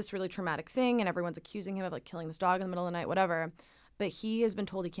goes through this really traumatic thing and everyone's accusing him of like killing this dog in the middle of the night, whatever. But he has been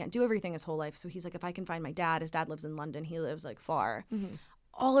told he can't do everything his whole life. So he's like, if I can find my dad, his dad lives in London. He lives like far.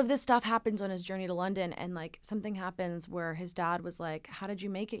 All of this stuff happens on his journey to London. And like something happens where his dad was like, how did you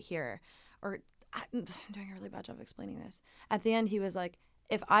make it here? Or I'm doing a really bad job of explaining this. At the end, he was like,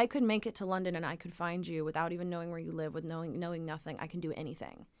 if I could make it to London and I could find you without even knowing where you live, with knowing nothing, I can do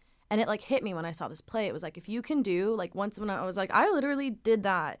anything. And it like hit me when I saw this play. It was like, if you can do like once when I was like, I literally did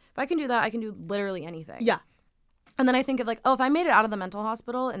that. If I can do that, I can do literally anything. Yeah. And then I think of like, oh, if I made it out of the mental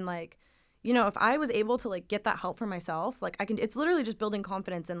hospital and like, you know, if I was able to like get that help for myself, like I can, it's literally just building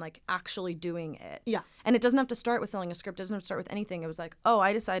confidence and like actually doing it. Yeah. And it doesn't have to start with selling a script. It doesn't have to start with anything. It was like, oh,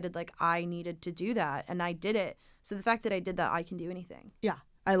 I decided like I needed to do that and I did it. So the fact that I did that, I can do anything. Yeah.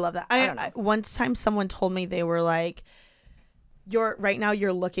 I love that. I don't know. One time someone told me they were like, right now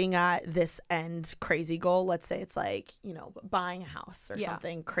you're looking at this end crazy goal. Let's say it's like, you know, buying a house or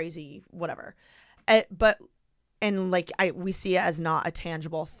something crazy, whatever. And like we see it as not a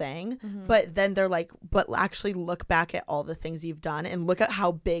tangible thing, but then they're like, but actually look back at all the things you've done and look at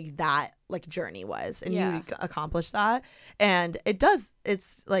how big that like journey was and you accomplished that. And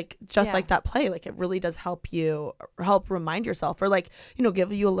it's like just like that play, like it really does help remind yourself or like, you know,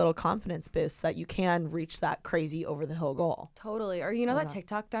 give you a little confidence boost that you can reach that crazy over the hill goal. Totally. Or you know that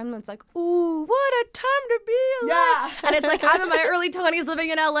TikTok time that's like, ooh, what a time to be alive. And it's like, I'm in my early 20s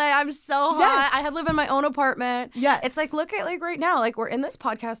living in LA. I'm so hot. I live in my own apartment. Yes. It's like, look at like right now, like we're in this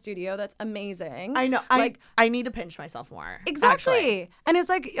podcast studio. That's amazing. I know. Like, I need to pinch myself more. Exactly. Actually. And it's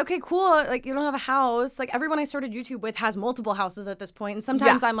like, okay, cool. Like you don't have a house. Like everyone I started YouTube with has multiple houses at this point. And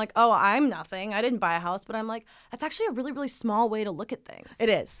sometimes I'm like, oh, I'm nothing. I didn't buy a house. But I'm like, that's actually a really, really small way to look at things. It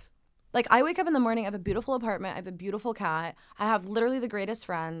is. Like I wake up in the morning, I have a beautiful apartment, I have a beautiful cat, I have literally the greatest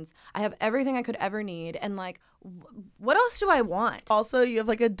friends, I have everything I could ever need, and like, what else do I want? Also, you have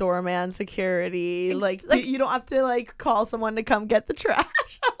like a doorman security, like you don't have to like call someone to come get the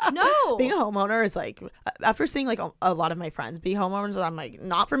trash. No. Being a homeowner is like, after seeing like a lot of my friends be homeowners, I'm like,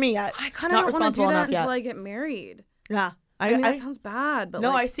 not for me yet. I kind of don't want to do that until I get married. Yeah. I mean, that sounds bad, but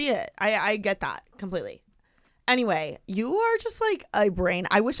no, like, I see it. I get that completely. Anyway, you are just like a brain.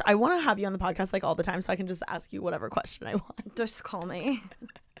 I want to have you on the podcast like all the time so I can just ask you whatever question I want. Just call me.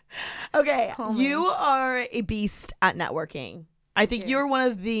 Okay, Call me. you are a beast at networking. I think you're one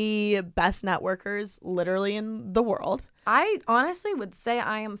of the best networkers literally in the world. I honestly would say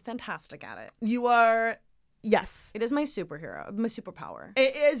I am fantastic at it. You are, yes. It is my superpower.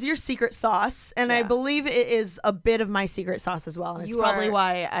 It is your secret sauce, and I believe it is a bit of my secret sauce as well. And it's probably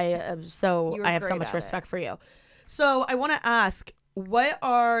why I have so much respect for you. So I want to ask, what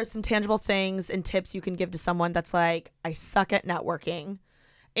are some tangible things and tips you can give to someone that's like, I suck at networking,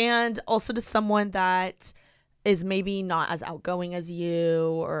 and also to someone that is maybe not as outgoing as you,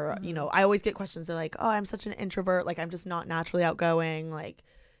 or you know, I always get questions. They're like, oh, I'm such an introvert, like I'm just not naturally outgoing. Like,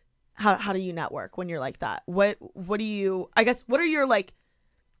 how do you network when you're like that? What do you, I guess, what are your like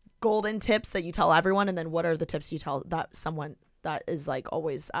golden tips that you tell everyone, and then what are the tips you tell that someone that is like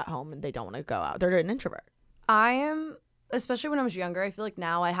always at home and they don't want to go out, they're an introvert? I am, especially when I was younger, I feel like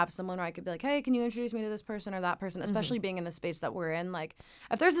now I have someone where I could be like, hey, can you introduce me to this person or that person, especially being in the space that we're in. Like,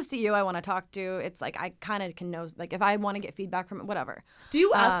 if there's a CEO I want to talk to, it's like I kind of can know, like, if I want to get feedback from it, whatever. Do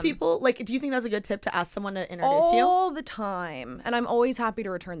you ask people, like, do you think that's a good tip to ask someone to introduce you? All the time. And I'm always happy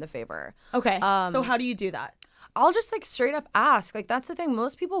to return the favor. Okay. So how do you do that? I'll just like straight up ask. Like, that's the thing.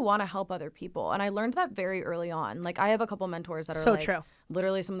 Most people want to help other people. And I learned that very early on. Like, I have a couple mentors that are So like true.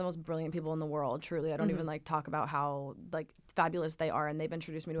 literally some of the most brilliant people in the world. Truly. I don't even like talk about how like fabulous they are. And they've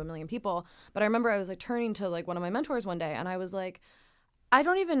introduced me to a million people. But I remember I was like turning to like one of my mentors one day and I was like, I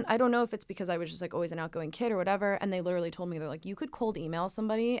don't know if it's because I was just like always an outgoing kid or whatever. And they literally told me, they're like, you could cold email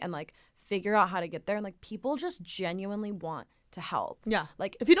somebody and like figure out how to get there. And like people just genuinely want to help. Yeah.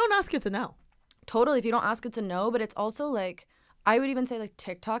 Like if you don't ask, it's a no. Totally. If you don't ask, it's a no. But it's also like, I would even say like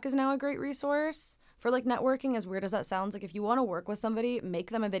TikTok is now a great resource for like networking. As weird as that sounds, like if you want to work with somebody, make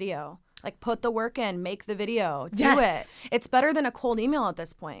them a video. Like put the work in, make the video, do it. It's better than a cold email at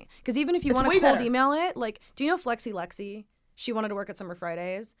this point. Because even if you want to cold email it, like, do you know Flexi Lexi? She wanted to work at Summer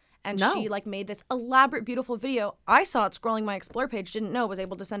Fridays. And she like made this elaborate, beautiful video. I saw it scrolling my Explore page, didn't know, was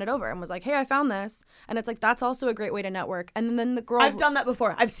able to send it over and was like, hey, I found this. And it's like, that's also a great way to network. And then the girl. I've done that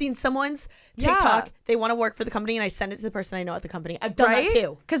before. I've seen someone's TikTok. They want to work for the company and I send it to the person I know at the company. I've done that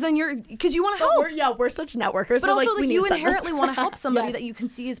too. Because then because you want to help. We're such networkers. But also like you inherently want to help somebody that you can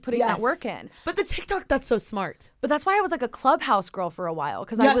see is putting that work in. But the TikTok, that's so smart. But that's why I was like a Clubhouse girl for a while.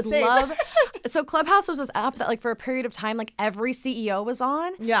 Because I would love. So Clubhouse was this app that like for a period of time, like every CEO was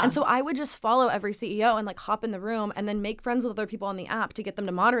on. Yeah. And so I would just follow every CEO and like hop in the room and then make friends with other people on the app to get them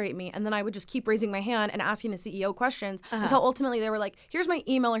to moderate me. And then I would just keep raising my hand and asking the CEO questions until ultimately they were like, here's my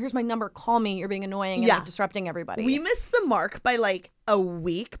email or here's my number, call me, you're being annoying and like disrupting everybody. We missed the mark by like a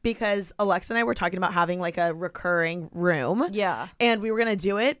week because Alexa and I were talking about having like a recurring room. Yeah. And we were going to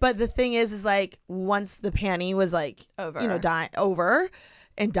do it. But the thing is like once the panty was like, over. You know, dying.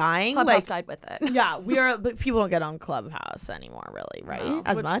 Clubhouse died with it. Yeah, but people don't get on Clubhouse anymore, really, right? No,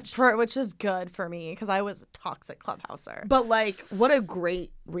 as much. Which is good for me because I was a toxic Clubhouser. But like, what a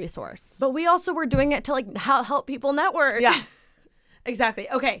great resource. But we also were doing it to like help people network. Yeah, exactly.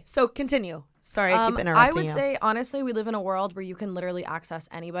 Okay, so continue. Sorry, I keep interrupting I would say, honestly, we live in a world where you can literally access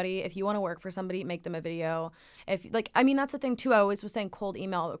anybody. If you want to work for somebody, make them a video. If like, I mean, that's the thing too. I always was saying cold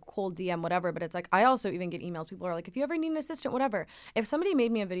email, cold DM, whatever. But it's like, I also even get emails. People are like, if you ever need an assistant, whatever. If somebody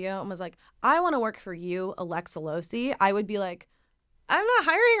made me a video and was like, I want to work for you, Alexa Losey, I would be like, I'm not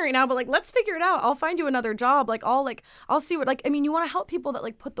hiring right now, but like, let's figure it out. I'll find you another job. Like, I'll see what, like, I mean, you want to help people that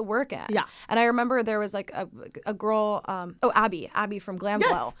like put the work in. Yeah. And I remember there was like a girl, Abby from Glam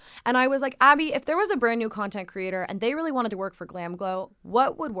Glow. And I was like, Abby, if there was a brand new content creator and they really wanted to work for Glam Glow,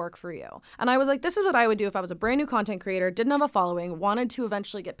 what would work for you? And I was like, this is what I would do if I was a brand new content creator, didn't have a following, wanted to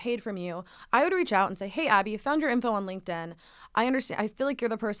eventually get paid from you. I would reach out and say, hey, Abby, I found your info on LinkedIn. I understand. I feel like you're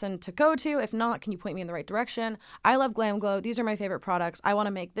the person to go to. If not, can you point me in the right direction? I love Glam Glow. These are my favorite products. I want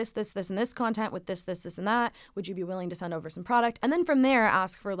to make this, and this content with this, and that. Would you be willing to send over some product? And then from there,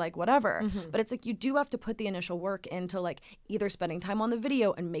 ask for like whatever. Mm-hmm. But it's like you do have to put the initial work into like either spending time on the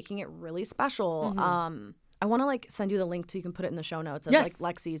video and making it really special. Mm-hmm. I want to like send you the link so you can put it in the show notes of like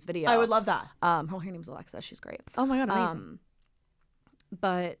Lexi's video. I would love that. Her name's Alexa. She's great. Oh my God, amazing.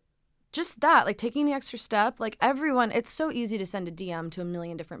 But just that, like taking the extra step, like everyone, it's so easy to send a DM to a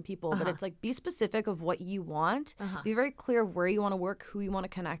million different people, but it's like be specific of what you want, be very clear of where you want to work, who you want to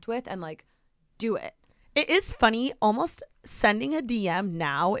connect with, and like do it. It is funny, almost sending a DM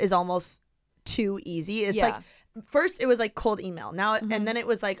now is almost too easy. It's like, first it was like cold email now, and then it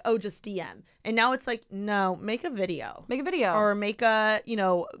was like, oh, just DM. And now it's like, no, make a video. Or make a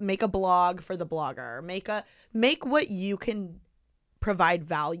blog for the blogger. Make what you can provide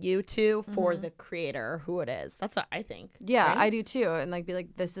value to for the creator who it is. That's what I think. Yeah, right? I do too. And like be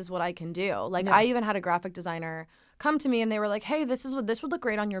like, this is what I can do. Like I even had a graphic designer come to me and they were like, hey, this would look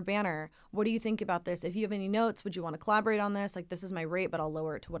great on your banner. What do you think about this? If you have any notes, would you want to collaborate on this? Like, this is my rate, but I'll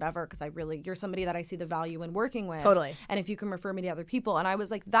lower it to whatever because you're somebody that I see the value in working with. Totally. And if you can refer me to other people. And I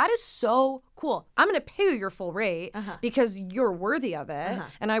was like, that is so cool. I'm going to pay you your full rate because you're worthy of it.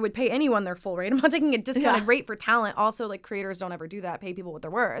 And I would pay anyone their full rate. I'm not taking a discounted rate for talent. Also, like, creators don't ever do that. Pay people what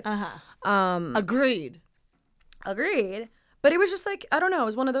they're worth. Agreed. But it was just like, I don't know, it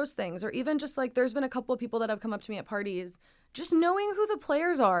was one of those things. Or even just like, there's been a couple of people that have come up to me at parties, just knowing who the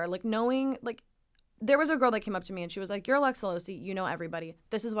players are, like knowing, like, there was a girl that came up to me and she was like, you're Alexa Losey, you know everybody.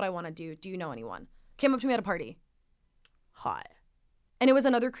 This is what I want to do. Do you know anyone? Came up to me at a party. Hot. And it was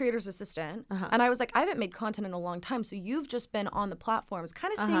another creator's assistant. And I was like, I haven't made content in a long time. So you've just been on the platforms,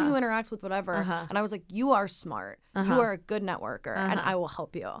 kind of seeing who interacts with whatever. And I was like, you are smart. You are a good networker and I will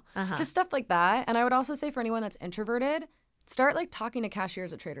help you. Just stuff like that. And I would also say for anyone that's introverted, start like talking to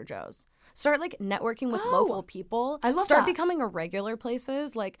cashiers at Trader Joe's. Start like networking with local people. I love Start that. becoming a regular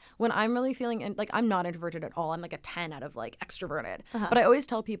places. Like when I'm really feeling like I'm not introverted at all. I'm like a 10 out of like extroverted. But I always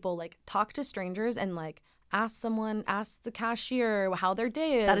tell people like talk to strangers and like ask the cashier how their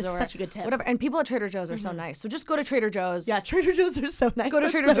day is. That is or such a good tip. Whatever. And people at Trader Joe's are so nice. So just go to Trader Joe's. Yeah, Trader Joe's are so nice. Go to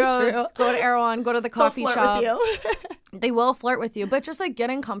That's Trader so Joe's. true. Go to Erewhon. Go to the coffee They'll shop. flirt with you. They will flirt with you, but just like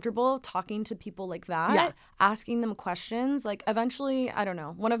getting comfortable talking to people like that, Yeah. asking them questions. Like eventually, I don't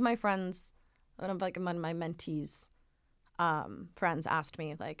know. One of my mentees, friends asked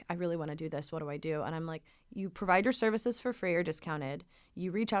me like, I really want to do this. What do I do? And I'm like, you provide your services for free or discounted.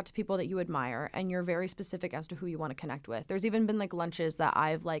 You reach out to people that you admire, and you're very specific as to who you want to connect with. There's even been like lunches that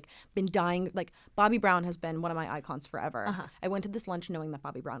I've like been dying. Like Bobby Brown has been one of my icons forever. I went to this lunch knowing that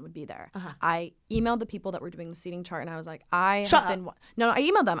Bobby Brown would be there. I emailed the people that were doing the seating chart, and I was like, I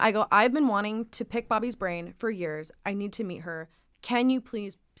emailed them. I go, I've been wanting to pick Bobby's brain for years. I need to meet her. Can you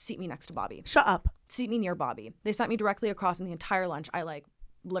please seat me next to Bobby? Shut up. Seat me near Bobby. They sat me directly across in the entire lunch. I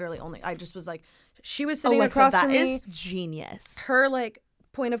just was like, she was sitting across from me. That is genius. Her like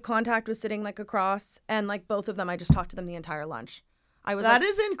point of contact was sitting like across, and like both of them, I just talked to them the entire lunch. That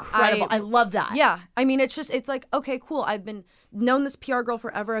is incredible. I love that. Yeah. I mean, it's like, okay, cool. I've known this PR girl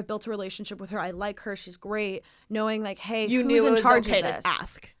forever. I've built a relationship with her. I like her. She's great. Knowing like, hey, You who's knew it in was charge okay of this? to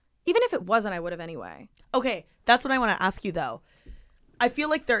ask. Even if it wasn't, I would have anyway. Okay, that's what I want to ask you though. I feel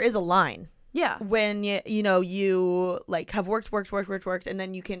like there is a line. Yeah. When you like have worked, and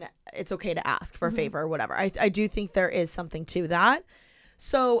then it's okay to ask for a favor or whatever. I do think there is something to that.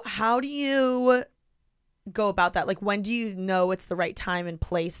 So how do you go about that? Like, when do you know it's the right time and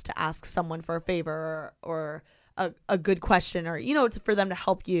place to ask someone for a favor or a good question, or for them to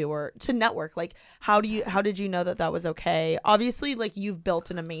help you or to network? Like, how did you know that was okay? Obviously, like, you've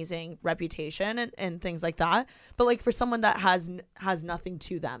built an amazing reputation and things like that, but like for someone that has nothing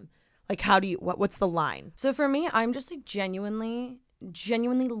to them, like, what's the line? So for me, I'm just like genuinely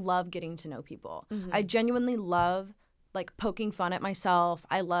love getting to know people. I genuinely love like poking fun at myself.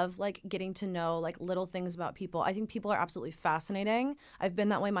 I love like getting to know like little things about people. I think people are absolutely fascinating. I've been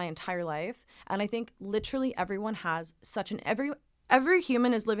that way my entire life. And I think literally everyone has every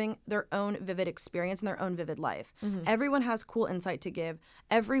human is living their own vivid experience and their own vivid life. Everyone has cool insight to give.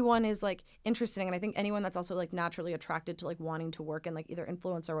 Everyone is like interesting. And I think anyone that's also like naturally attracted to like wanting to work in like either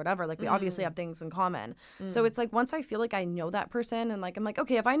influence or whatever, like we obviously have things in common. So it's like once I feel like I know that person and like I'm like,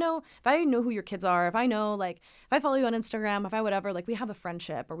 okay, if I know who your kids are, if I know like if I follow you on Instagram, if I whatever, like we have a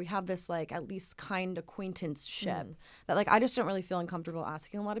friendship or we have this like at least kind acquaintanceship that like I just don't really feel uncomfortable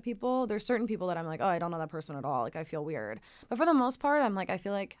asking a lot of people. There's certain people that I'm like, oh, I don't know that person at all. Like I feel weird. But for the most part, I'm like, I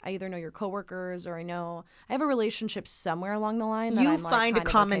feel like I either know your coworkers or I have a relationship somewhere along the line that You I'm like, find a kind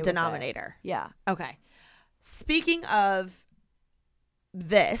of common okay with it. denominator. Yeah. Okay. Speaking of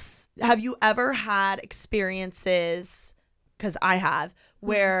this, have you ever had experiences, because I have,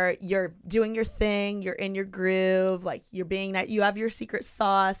 where you're doing your thing, you're in your groove, like you're being that you have your secret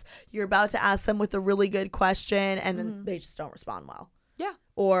sauce, you're about to ask them with a really good question, and then they just don't respond well? Yeah.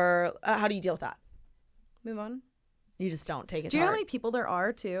 Or how do you deal with that? Move on. You just don't take it. Do you know how many people there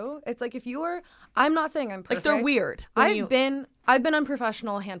are too? It's like if I'm not saying I'm perfect. Like, they're weird. I've been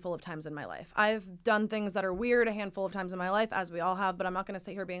unprofessional a handful of times in my life. I've done things that are weird a handful of times in my life, as we all have, but I'm not going to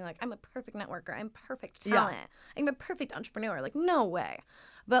sit here being like, I'm a perfect networker. I'm perfect talent. I'm a perfect entrepreneur. Like, no way.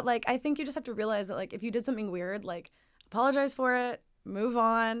 But like, I think you just have to realize that like, if you did something weird, like apologize for it, move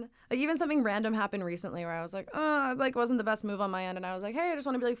on. Like even something random happened recently where I was like, oh, like wasn't the best move on my end, and I was like, hey, I just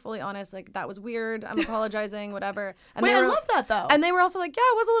want to be like fully honest, like that was weird. I'm apologizing, whatever. And Wait, they I were, love that though. And they were also like, yeah,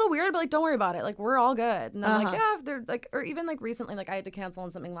 it was a little weird, but like don't worry about it. Like we're all good. And I'm like, yeah, if they're like, or even like recently, like I had to cancel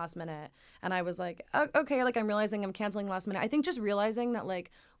on something last minute, and I was like, okay, like I'm realizing I'm canceling last minute. I think just realizing that like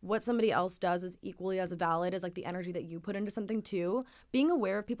what somebody else does is equally as valid as like the energy that you put into something too. Being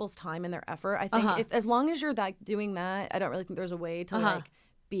aware of people's time and their effort. I think if as long as you're doing that, I don't really think there's a way to like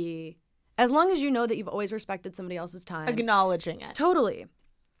be, as long as you know that you've always respected somebody else's time. Acknowledging it. Totally.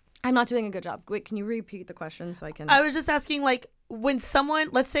 I'm not doing a good job. Wait, can you repeat the question so I can? I was just asking, like, when someone,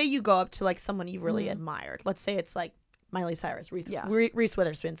 let's say you go up to like someone you really admired. Let's say it's like Miley Cyrus, Reese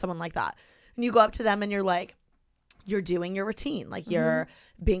Witherspoon, someone like that. And you go up to them and you're like, you're doing your routine. Like you're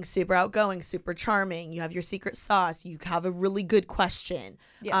being super outgoing, super charming. You have your secret sauce. You have a really good question.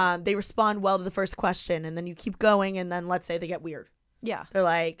 Yeah. They respond well to the first question, and then you keep going, and then let's say they get weird. Yeah. They're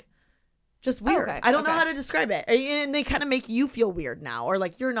like, just weird. Okay. I don't know how to describe it. And they kind of make you feel weird now, or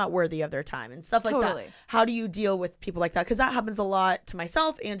like you're not worthy of their time and stuff like that. How do you deal with people like that? Because that happens a lot to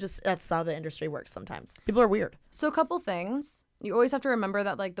myself, and just that's how the industry works sometimes. People are weird. So a couple things. You always have to remember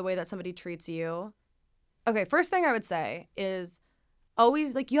that like the way that somebody treats you. Okay, first thing I would say is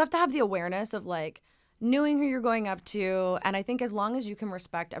always like you have to have the awareness of like knowing who you're going up to. And I think as long as you can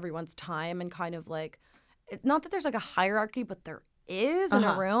respect everyone's time and kind of like, not that there's like a hierarchy, but there is in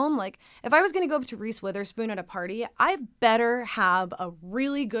a room. Like if I was going to go up to Reese Witherspoon at a party, I better have a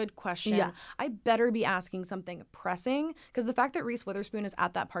really good question. Yeah. I better be asking something pressing, because the fact that Reese Witherspoon is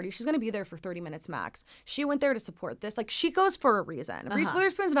at that party, she's going to be there for 30 minutes max. She went there to support this. Like she goes for a reason. Reese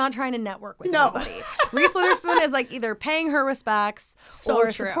Witherspoon's not trying to network with anybody. Reese Witherspoon is like either paying her respects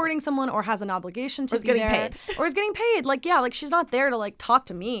or supporting someone, or has an obligation to be there, or is getting paid. Like, yeah, like she's not there to like talk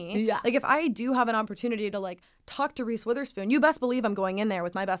to me. Yeah. Like if I do have an opportunity to like talk to Reese Witherspoon, you best believe I'm going in there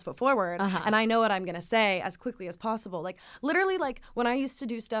with my best foot forward, and I know what I'm gonna say as quickly as possible. Like literally, like when I used to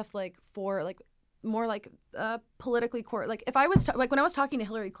do stuff like for like more like politically like if I was like when I was talking to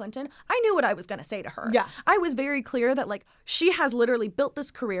Hillary Clinton, I knew what I was gonna say to her. Yeah, I was very clear that like she has literally built this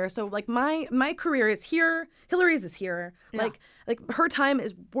career. So like my career is here, Hillary's is here. Yeah. Like her time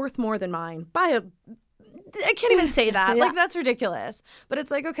is worth more than mine by a. I can't even say that. Like that's ridiculous. But it's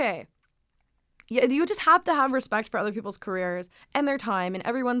like, okay. Yeah, you just have to have respect for other people's careers and their time, and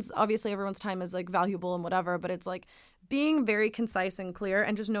everyone's time is like valuable and whatever, but it's like being very concise and clear,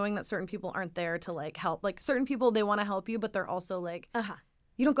 and just knowing that certain people aren't there to like help. Like certain people, they want to help you, but they're also like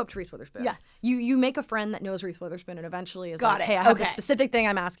you don't go up to Reese Witherspoon. Yes. You make a friend that knows Reese Witherspoon and eventually is hey, I have a specific thing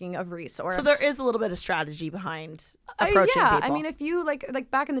I'm asking of Reese. Or so there is a little bit of strategy behind approaching people. I mean, if you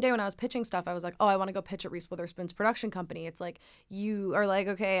like back in the day when I was pitching stuff, I was like, oh, I want to go pitch at Reese Witherspoon's production company. It's like you are like,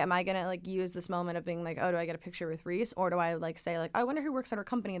 okay, am I gonna like use this moment of being like, oh, do I get a picture with Reese, or do I like say like, I wonder who works at her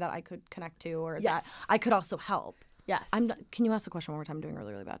company that I could connect to, or that I could also help. Yes. Can you ask the question one more time? I'm doing a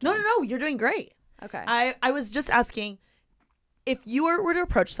really, really bad job. No, you're doing great. Okay. I was just asking, if you were to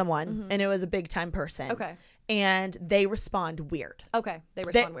approach someone and it was a big time person, and they respond weird. Okay, they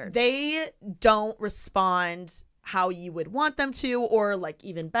respond weird. They don't respond how you would want them to, or like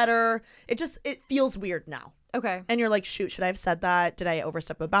even better. It feels weird now. Okay. And you're like, shoot, should I have said that? Did I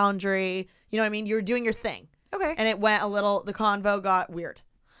overstep a boundary? You know what I mean? You're doing your thing. Okay. And it went the convo got weird.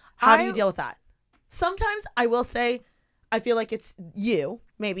 How do you deal with that? Sometimes I will say, I feel like it's you,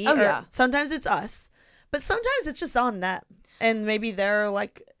 maybe. Oh, yeah. Sometimes it's us. But sometimes it's just on them. And maybe they're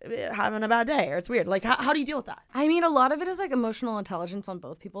like having a bad day, or it's weird. Like, how do you deal with that? I mean, a lot of it is like emotional intelligence on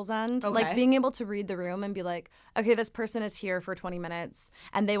both people's end. Okay. Like being able to read the room and be like, okay, this person is here for 20 minutes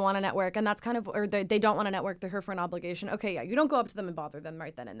and they want to network, and that's kind of, or they don't want to network, they're here for an obligation. Okay, yeah, you don't go up to them and bother them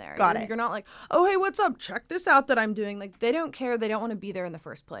right then and there. Got it. You're not like, oh, hey, what's up? Check this out that I'm doing. Like, they don't care. They don't want to be there in the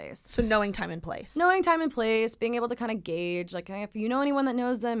first place. So knowing time and place. Being able to kind of gauge, like, if you know anyone that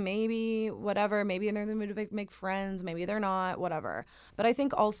knows them, maybe whatever, maybe they're in the mood to make friends, maybe they're not, whatever. But I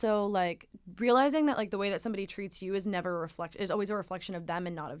think also like realizing that like the way that somebody treats you is always a reflection of them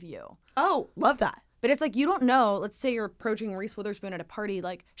and not of you. Oh, love that. But it's like, you don't know, let's say you're approaching Reese Witherspoon at a party,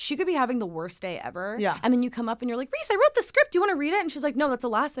 like she could be having the worst day ever. Yeah. And then you come up and you're like, Reese, I wrote the script. Do you want to read it? And she's like, no, that's the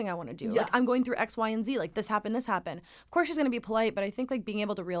last thing I want to do. Yeah. Like, I'm going through X, Y, and Z. Like, this happened. Of course she's going to be polite, but I think like being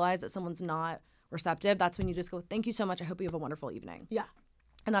able to realize that someone's not receptive, that's when you just go, thank you so much. I hope you have a wonderful evening. Yeah.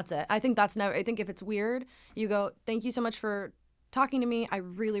 And that's it. I think if it's weird, you go, thank you so much for talking to me. I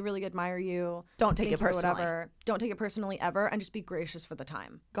really, really admire you. Don't take it personally. Whatever. Don't take it personally ever, and just be gracious for the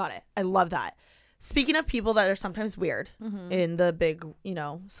time. Got it. I love that. Speaking of people that are sometimes weird in the big,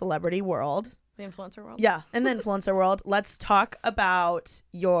 celebrity world. The influencer world? Yeah, in the influencer world. Let's talk about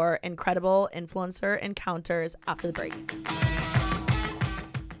your incredible influencer encounters after the break.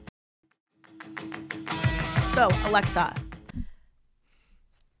 So, Alexa,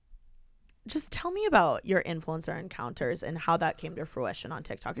 just tell me about your influencer encounters and how that came to fruition on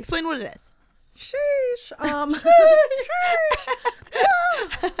TikTok. Explain what it is. Sheesh.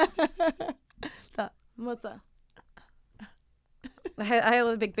 What's that?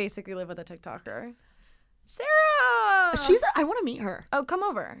 I basically live with a TikToker. Sarah. I want to meet her. Oh, come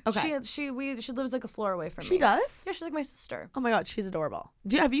over. Okay. She lives like a floor away from me. She does? Yeah, she's like my sister. Oh my God, she's adorable.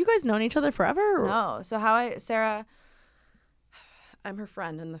 Have you guys known each other forever? Or? No. So Sarah, I'm her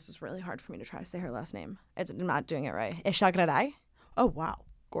friend, and this is really hard for me to try to say her last name. I'm not doing it right. Eshagraray. Oh wow,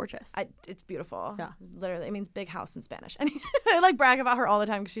 gorgeous. It's beautiful. Yeah. It means big house in Spanish. And I like brag about her all the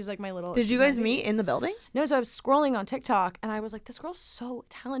time because she's like my little. Did you guys meet in the building? No, so I was scrolling on TikTok and I was like, this girl's so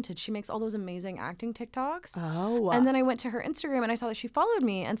talented. She makes all those amazing acting TikToks. Oh. And then I went to her Instagram and I saw that she followed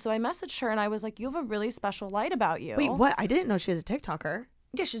me. And so I messaged her and I was like, you have a really special light about you. Wait, what? I didn't know she was a TikToker.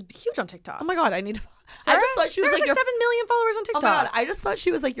 Yeah, she's huge on TikTok. Oh my God, I need to. Sarah, I just thought she was Sarah's like your 7 million followers on TikTok. Oh my God, I just thought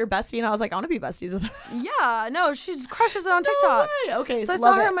she was like your bestie, and I was like, I want to be besties with her. Yeah, no, she's crushes it on TikTok. No way. Okay, so I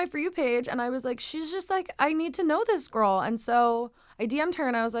saw her on my For You page, and I was like, she's just like, I need to know this girl. And so I DM'd her,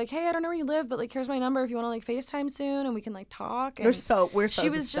 and I was like, hey, I don't know where you live, but like, here's my number if you want to like FaceTime soon, and we can like talk. And we're so she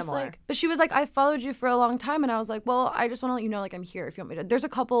was just similar. like, but she was like, I followed you for a long time, and I was like, well, I just want to let you know, like, I'm here if you want me to. There's a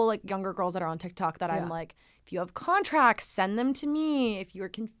couple like younger girls that are on TikTok that I'm like, if you have contracts, send them to me. If you're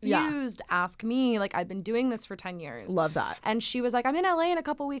confused, ask me. Like, I've been doing this for 10 years. Love that. And she was like, I'm in LA in a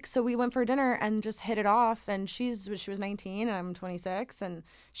couple weeks. So we went for dinner and just hit it off. And she was 19 and I'm 26. And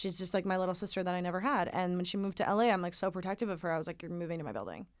she's just like my little sister that I never had. And when she moved to LA, I'm like so protective of her. I was like, you're moving to my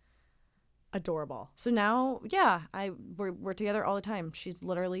building. Adorable. So now, yeah, we're together all the time. She's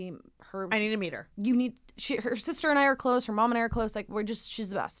literally her. I need to meet her. Her sister and I are close. Her mom and I are close. Like she's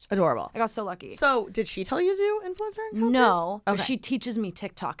the best. Adorable. I got so lucky. So did she tell you to do influencer encounters? No, okay. but she teaches me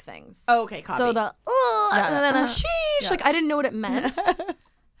TikTok things. Oh, okay, copy. So and then a sheesh. Like I didn't know what it meant.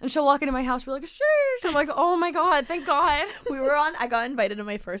 And she'll walk into my house, we're like, sheesh. I'm like, oh my God, thank God. I got invited to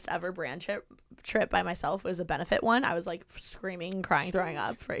my first ever brand trip by myself. It was a benefit one. I was like screaming, crying, throwing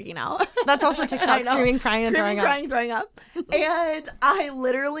up, freaking out. That's also TikTok, screaming, crying, and throwing up. Throwing up. And I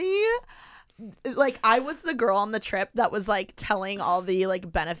literally, like, I was the girl on the trip that was like telling all the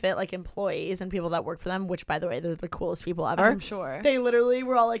like benefit like employees and people that work for them, which by the way, they're the coolest people ever. I'm sure. They literally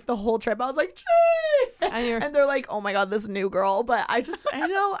were all like the whole trip. I was like, and they're like, oh my God, this new girl. But I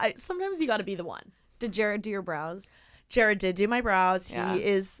know sometimes you got to be the one. Did Jared do your brows? Jared did do my brows. Yeah. He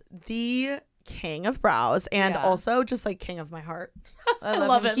is the king of brows and also just like king of my heart. I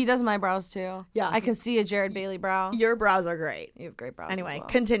love him. He does my brows too. Yeah. I can see a Jared Bailey brow. Your brows are great. You have great brows. Anyway, as well.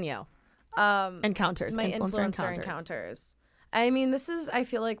 continue. Encounters. My influencer encounters. I mean, this is, I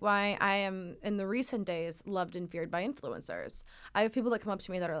feel like, why I am, in the recent days, loved and feared by influencers. I have people that come up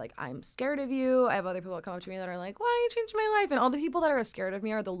to me that are like, I'm scared of you. I have other people that come up to me that are like, why you changed my life? And all the people that are scared of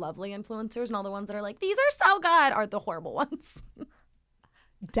me are the lovely influencers, and all the ones that are like, these are so good, are the horrible ones.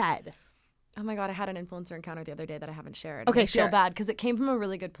 Dead. Oh my God, I had an influencer encounter the other day that I haven't shared. Okay, I feel sure. bad because it came from a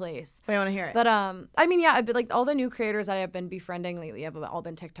really good place. Wait, I want to hear it. But I mean, yeah, like all the new creators that I've been befriending lately have all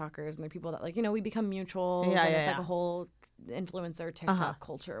been TikTokers, and they're people that like, you know, we become mutuals, and it's like a whole influencer TikTok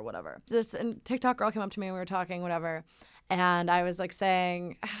culture or whatever. This and TikTok girl came up to me and we were talking, whatever. And I was like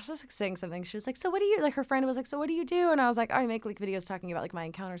saying something. She was like, so what do you, like her friend was like, so what do you do? And I was like, I make like videos talking about like my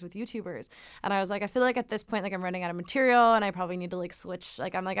encounters with YouTubers. And I was like, I feel like at this point, like I'm running out of material and I probably need to like switch.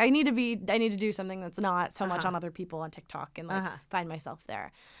 Like I'm like, I need to do something that's not so much on other people on TikTok and like find myself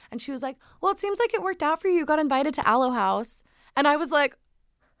there. And she was like, well, it seems like it worked out for you. You got invited to Aloe House. And I was like,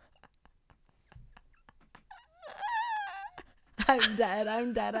 I'm dead.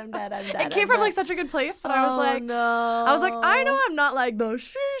 It came from like such a good place, but I was like, I know I'm not like the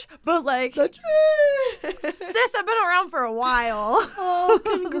sheesh, but like, sis, I've been around for a while. Oh,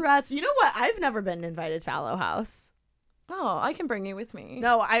 congrats. You know what? I've never been invited to Aloe House. Oh, I can bring you with me.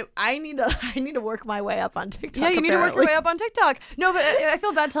 No, I need to work my way up on TikTok. Yeah, you need to work your way up on TikTok. No, but I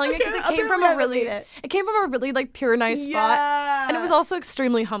feel bad telling you because it came from a really like pure nice spot, and it was also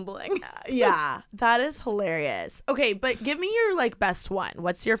extremely humbling. Yeah, that is hilarious. Okay, but give me your like best one.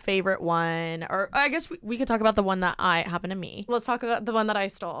 What's your favorite one? Or I guess we could talk about the one that happened to me. Let's talk about the one that I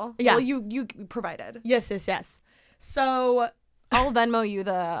stole. Yeah, well, you provided. Yes. So I'll Venmo you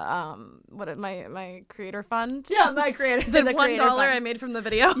the my creator fund. Yeah, my creator. the $1 I made from the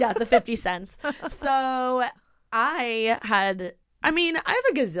video. Yeah, the 50 cents. So I have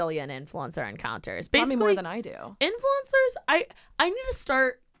a gazillion influencer encounters. Basically, probably more than I do. Influencers, I need to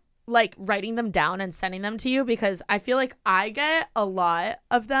start like writing them down and sending them to you because I feel like I get a lot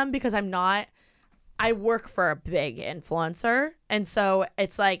of them because I work for a big influencer, and so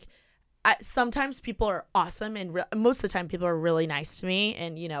it's like sometimes people are awesome, and most of the time people are really nice to me,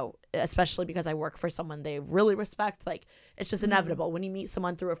 and especially because I work for someone they really respect. Like, it's just inevitable when you meet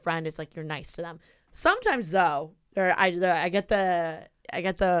someone through a friend. It's like you're nice to them. Sometimes though, I get the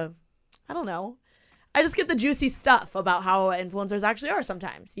I don't know. I just get the juicy stuff about how influencers actually are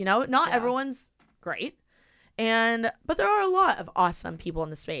sometimes. Not everyone's great. But there are a lot of awesome people in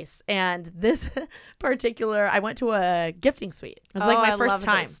the space. And this particular, I went to a gifting suite. It was my first love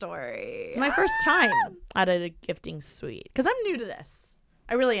time. This story. It's my first time at a gifting suite because I'm new to this.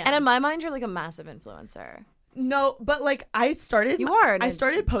 I really am. And in my mind, you're like a massive influencer. No, but like I started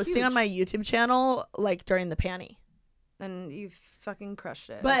posting on my YouTube channel like during the panty. And you fucking crushed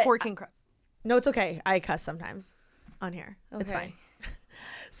it. But No, it's okay. I cuss sometimes on here. Okay. It's fine.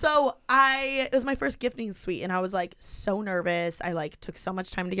 So it was my first gifting suite, and I was like so nervous. I like took so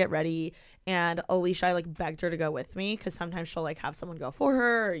much time to get ready, and Alicia, I like begged her to go with me because sometimes she'll like have someone go for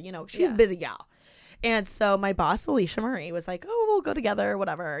her, or, she's a busy gal. And so my boss, Alicia Marie, was like, oh, we'll go together,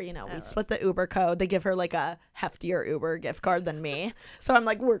 whatever. We split the Uber code. They give her like a heftier Uber gift card than me. So I'm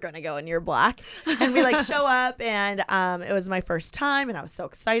like, we're going to go in your black. And we like show up, and it was my first time, and I was so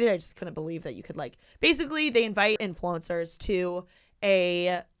excited. I just couldn't believe that you could basically they invite influencers to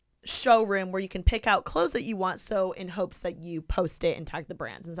a showroom where you can pick out clothes that you want, so in hopes that you post it and tag the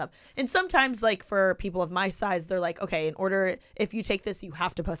brands and stuff. And sometimes for people of my size, they're like, okay, if you take this, you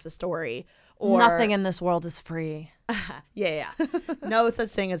have to post a story. Or nothing in this world is free. Yeah. No such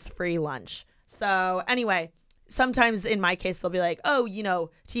thing as free lunch. So anyway, sometimes in my case, they'll be like, oh,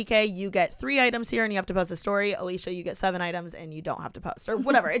 TK, you get 3 items here and you have to post a story. Alicia, you get 7 items and you don't have to post, or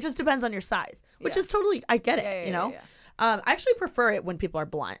whatever. It just depends on your size, which is totally, I get it, Yeah. I actually prefer it when people are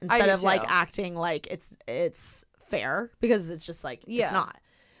blunt instead of acting like it's fair, because it's just it's not.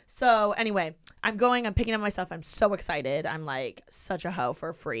 So anyway, I'm picking up my stuff. I'm so excited. I'm like such a hoe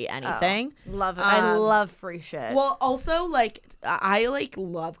for free anything. Love it. I love free shit. Well, also I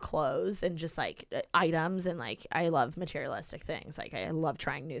love clothes and just items, and I love materialistic things. I love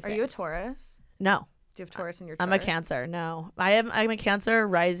trying new things. Are you a Taurus? No. Do you have Taurus in your chart? I'm a Cancer. No. I'm a Cancer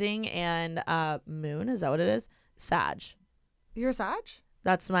rising and moon. Is that what it is? Sag. You're a Sag?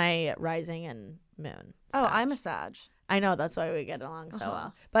 That's my rising and moon. Sag. Oh, I'm a Sag. I know, that's why we get along so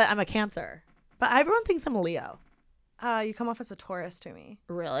well. But I'm a Cancer. But everyone thinks I'm a Leo. You come off as a Taurus to me.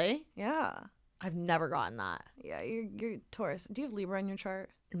 Really? Yeah. I've never gotten that. Yeah, you're Taurus. Do you have Libra in your chart?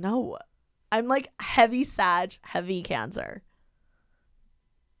 No. I'm heavy Sag, heavy Cancer.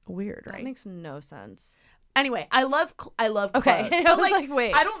 Weird, right? That makes no sense. Anyway, I love clothes. Okay. I was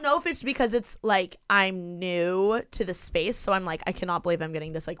wait. I don't know if it's because it's I'm new to the space, so I'm I cannot believe I'm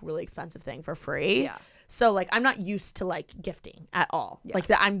getting this really expensive thing for free. Yeah. So I'm not used to gifting at all. Yeah.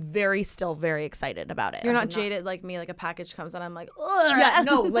 I'm still very excited about it. You're not jaded like me. A package comes and I'm like, ugh. Yeah,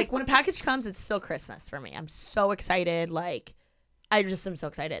 no. When a package comes, it's still Christmas for me. I'm so excited. I just am so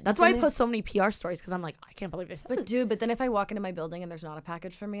excited. That's why I post so many PR stories, because I'm I can't believe this. But then if I walk into my building and there's not a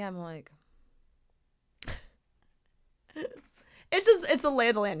package for me, I'm like, it's the lay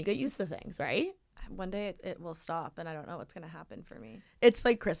of the land. You get used to things, right? One day it will stop, and I don't know what's going to happen for me. It's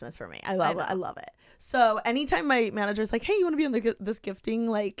Christmas for me. I love it. I love it. So anytime my manager's like, hey, you want to be on this gifting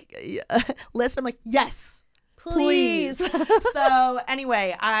list? I'm like, yes, please. So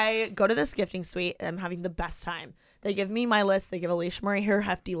anyway, I go to this gifting suite. I'm having the best time. They give me my list. They give Alicia Marie her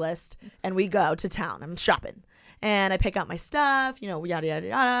hefty list, and we go to town. I'm shopping. And I pick out my stuff, yada, yada,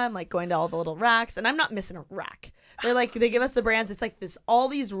 yada. I'm going to all the little racks, and I'm not missing a rack. They're they give us the brands. It's all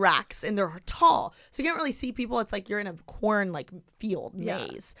these racks, and they're tall. So you can't really see people. It's you're in a corn field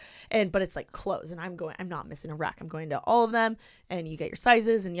maze. But it's closed, and I'm not missing a rack. I'm going to all of them, and you get your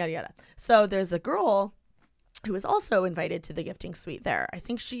sizes and yada, yada. So there's a girl who was also invited to the gifting suite there. I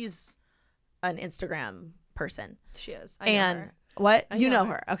think she's an Instagram person. She is. I know her. What? You know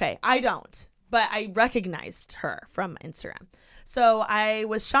her. Okay. I don't. But I recognized her from Instagram. So I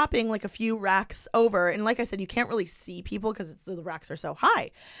was shopping a few racks over. And like I said, you can't really see people because the racks are so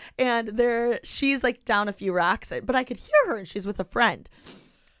high. And she's down a few racks. But I could hear her, and she's with a friend.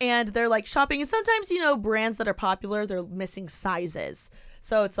 And they're shopping. And sometimes, brands that are popular, they're missing sizes.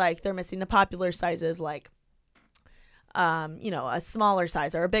 So it's they're missing the popular sizes a smaller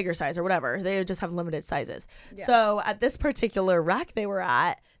size or a bigger size or whatever. They just have limited sizes. Yeah. So at this particular rack they were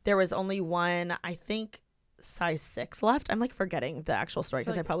at, there was only one, I think, size 6 left. I'm forgetting the actual story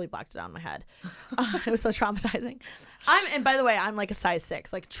because I probably blocked it out in my head. It was so traumatizing. And by the way, I'm a size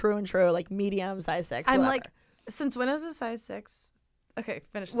 6, true and true, medium size 6. I'm whatever. Since when is a size 6? Okay,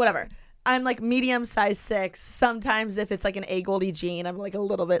 finish. Whatever. Story. I'm medium size 6. Sometimes if it's an A Goldie jean, I'm a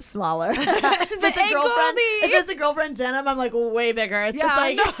little bit smaller. If it's a girlfriend denim, I'm way bigger. It's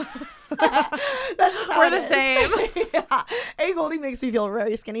just That's just how We're it the is. same. Yeah. A Goldie makes me feel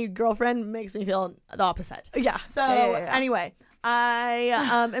very skinny. Girlfriend makes me feel the opposite. Yeah. So Yeah. anyway,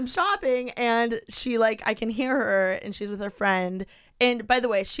 I am shopping and she like I can hear her and she's with her friend. And by the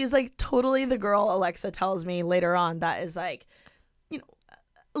way, she's like totally the girl Alexa tells me later on that is like, you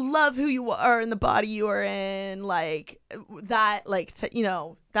know, love who you are and the body you are in, like that, like you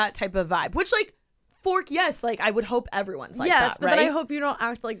know, that type of vibe. Which like fork, yes, like I would hope everyone's like yes, that, but right? then I hope you don't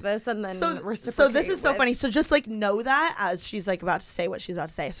act like this and then So reciprocate this is so with- funny. So just like know that as she's like about to say what she's about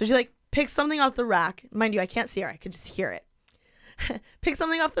to say. So she like picks something off the rack. Mind you, I can't see her. I can just hear it. Pick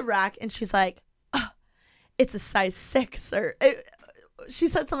something off the rack and she's like, oh, it's a size 6 or she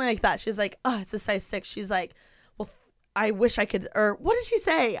said something like that. She's like, oh, it's a size 6. She's like, well, I wish I could, or what did she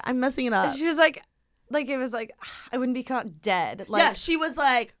say? I'm messing it up. She was like it was like I wouldn't be caught dead. Like, yeah, she was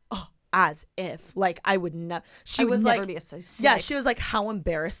like, oh, as if like I would never. She I would was never like, be a size 6. yeah, she was like, how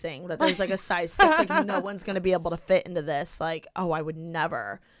embarrassing that there's like a size 6. Like no one's gonna be able to fit into this. Like, oh, I would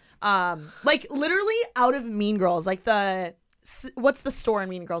never. Like literally out of Mean Girls, like what's the store in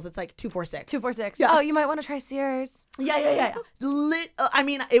Mean Girls? It's like 246. 246. Yeah. Oh, you might want to try Sears. Yeah. I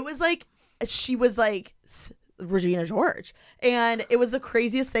mean, it was like she was like Regina George, and it was the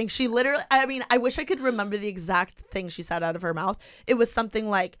craziest thing. She literally, I mean, I wish I could remember the exact thing she said out of her mouth. It was something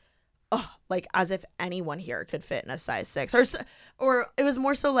like, oh, like as if anyone here could fit in a size 6, or it was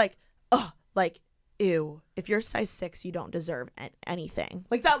more so like, oh, like, ew, if you're size 6, you don't deserve anything.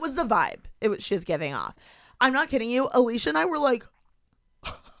 Like that was the vibe she was giving off. I'm not kidding you. Alicia and I were like,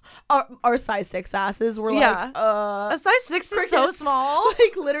 our size 6 asses were like, a size 6 is so crickets. small.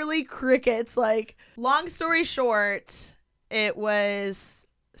 Like literally crickets. Like, long story short, it was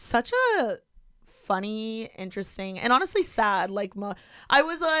such a funny, interesting, and honestly sad. Like, I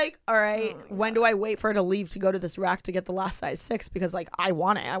was like, all right, when do I wait for her to leave to go to this rack to get the last size 6? Because like I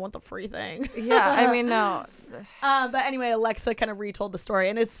want it. I want the free thing. Yeah, I mean, no. But anyway, Alexa kind of retold the story,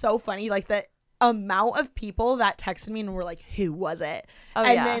 and it's so funny. Like the amount of people that texted me and were like, who was it? Oh,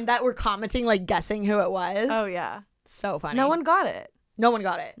 and yeah. then that were commenting, like guessing who it was. Oh, yeah. So funny. No one got it. No one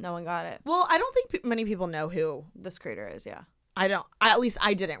got it. No one got it. Well, I don't think many people know who. This creator is, yeah. At least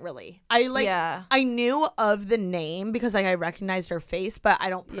I didn't really. I knew of the name because like I recognized her face, but I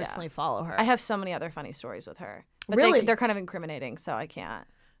don't personally follow her. I have so many other funny stories with her. But Really? they're kind of incriminating, so I can't.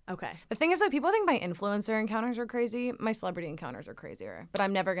 Okay. The thing is, like, people think my influencer encounters are crazy. My celebrity encounters are crazier, but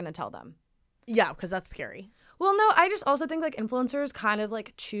I'm never going to tell them. Yeah, because that's scary. Well, no, I just also think like influencers kind of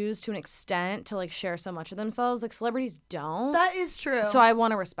like choose to an extent to like share so much of themselves. Like celebrities don't. That is true. So I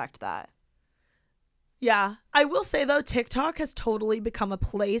want to respect that. Yeah. I will say though, TikTok has totally become a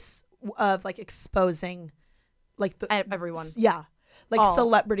place of like exposing like Everyone. Yeah. Like All.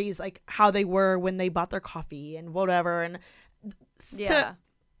 celebrities, like how they were when they bought their coffee and whatever. And Yeah.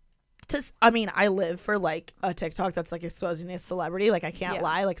 I mean, I live for like a TikTok that's like exposing a celebrity. Like I can't Yeah.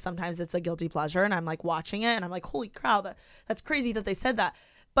 lie. Like sometimes it's a guilty pleasure and I'm like watching it and I'm like, holy cow, that's crazy that they said that.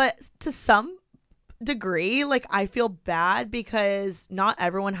 But to some degree, like I feel bad because not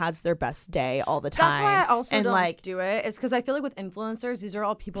everyone has their best day all the time. That's why I also don't like do it. Is because I feel like with influencers, these are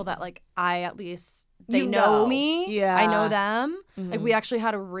all people that like I at least they You know know. me. Yeah. I know them. Mm-hmm. Like we actually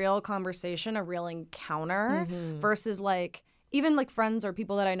had a real conversation, a real encounter Mm-hmm. versus like even like friends or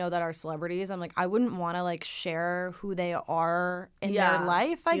people that I know that are celebrities. I'm like I wouldn't want to like share who they are in Yeah. their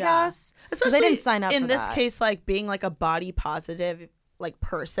life. I Yeah. guess because especially I didn't sign up in for this that. case, like being like a body positive like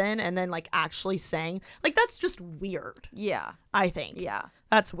person and then like actually saying like that's just weird. Yeah. I think. Yeah.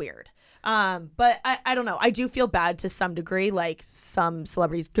 That's weird. But I don't know. I do feel bad to some degree, like some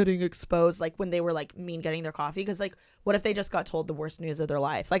celebrities getting exposed, like when they were like getting their coffee. Because like, what if they just got told the worst news of their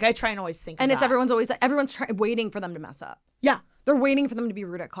life? Like I try and always think. And of it's that. everyone's waiting for them to mess up. Yeah. They're waiting for them to be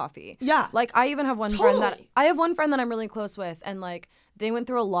rude at coffee. Yeah. Like I even have one friend that Totally. I'm really close with, and like they went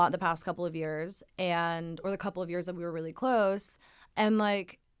through a lot the past couple of years, or the couple of years that we were really close, and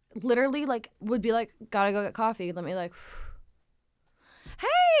like literally like would be like, gotta go get coffee. Let me like,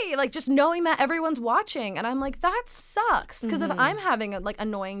 hey, like just knowing that everyone's watching, and I'm like, that sucks. Because if I'm having a like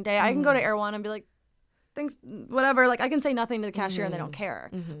annoying day, I can go to Air One and be like, thanks, whatever. Like I can say nothing to the cashier and they don't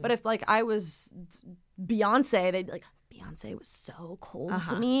care. But if like I was Beyonce, they'd be like, Beyonce was so cold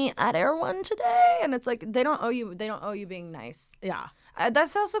to me at Air One today, and it's like they don't owe you being nice. Yeah.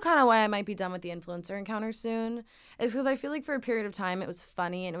 That's also kind of why I might be done with the influencer encounter soon, is because I feel like for a period of time it was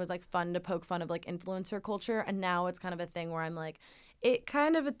funny and it was like fun to poke fun of like influencer culture, and now it's kind of a thing where I'm like, it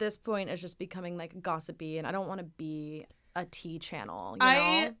kind of at this point is just becoming like gossipy, and I don't want to be a tea channel, you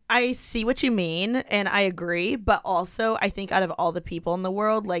know? I see what you mean, and I agree, but also I think out of all the people in the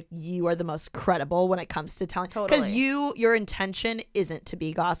world, like, you are the most credible when it comes to telling. Because your intention isn't to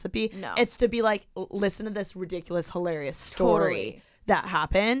be gossipy. No. It's to be like, listen to this ridiculous, hilarious story that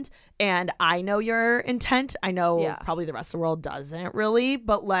happened, and I know your intent. I know probably the rest of the world doesn't really,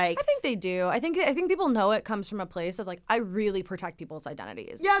 but like, I think they do. I think people know it comes from a place of like, I really protect people's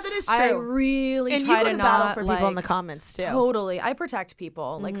identities. Yeah, that is true. I really and try you to can not battle for like, people in the comments too. Totally, I protect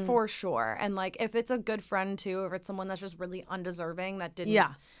people like for sure. And like, if it's a good friend too, or if it's someone that's just really undeserving that didn't,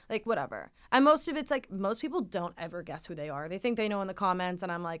 like whatever. And most of it's like, most people don't ever guess who they are. They think they know in the comments,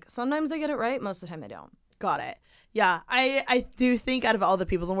 and I'm like, sometimes they get it right, most of the time they don't. Got it. Yeah, I do think out of all the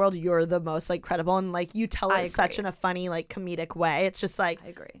people in the world, you're the most like credible, and like you tell it such in a funny, like comedic way. It's just like, I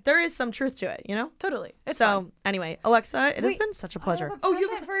agree. There is some truth to it, you know? Totally. It's so fun. Anyway, Alexa, it has been such a pleasure.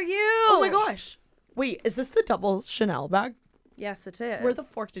 For you. Oh my gosh. Wait, is this the double Chanel bag? Yes, it is. Where the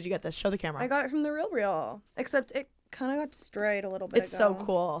fork did you get this? Show the camera. I got it from the Real. Except it kind of got destroyed a little bit It's ago. so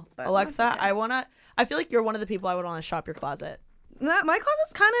cool. But Alexa, okay. I feel like you're one of the people I would want to shop your closet. My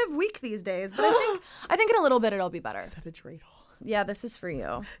closet's kind of weak these days, but I think in a little bit it'll be better. Is that a dreidel? Yeah, this is for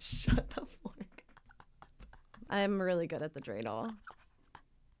you. Shut the fork up. I'm really good at the dreidel.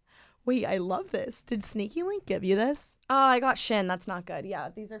 Wait, I love this. Did Sneaky Link give you this? Oh, I got Shin. That's not good. Yeah,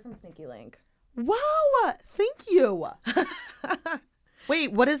 these are from Sneaky Link. Wow, thank you.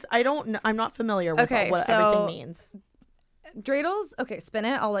 Wait, what is? I'm not familiar with what everything means. Dreidels. Okay, spin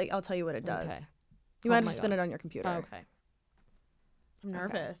it. I'll tell you what it does. Okay. You might have to spin it on your computer. Oh, okay. I'm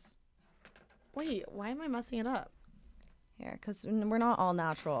nervous. Wait, why am I messing it up? Here, because we're not all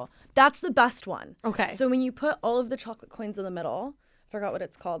natural. That's the best one. Okay. So when you put all of the chocolate coins in the middle, forgot what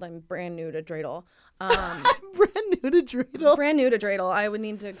it's called. I'm brand new to dreidel. Brand new to dreidel. Brand new to dreidel. I would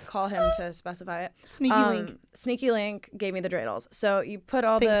need to call him to specify it. Sneaky Link. Sneaky Link gave me the dreidels. So you put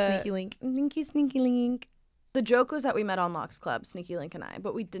all Thanks, Sneaky Link. Sneaky Link. The joke was that we met on Locks Club, Sneaky Link and I,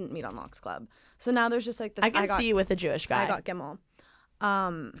 but we didn't meet on Locks Club. So now there's just like this. I can see you with a Jewish guy. I got Gimel.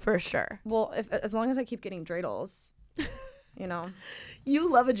 For sure. Well, as long as I keep getting dreidels, you know.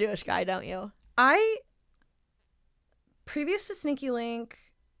 You love a Jewish guy, don't you? Previous to Sneaky Link,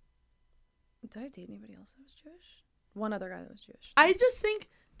 did I date anybody else that was Jewish? One other guy that was Jewish. I just think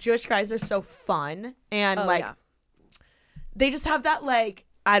Jewish guys are so fun, and they just have that like,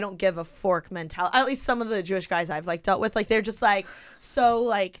 I don't give a fork mentality. At least some of the Jewish guys I've like dealt with, like they're just like so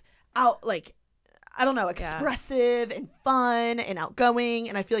like out, like, I don't know, expressive and fun and outgoing,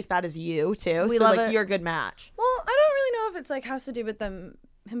 and I feel like that is you too. We so love like it. You're a good match. Well, I don't really know if it's like has to do with him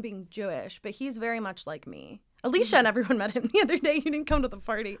being Jewish, but he's very much like me. Alicia and everyone met him the other day. He didn't come to the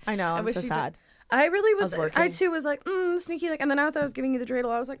party. I know. I'm so sad. I really was. working. I too was like, Sneaky Link, and then as I was giving you the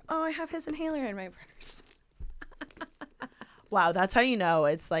dreidel, I was like, oh, I have his inhaler in my purse. Wow, that's how you know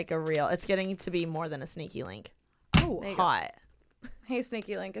it's like a real. It's getting to be more than a Sneaky Link. Oh, hot. Hey,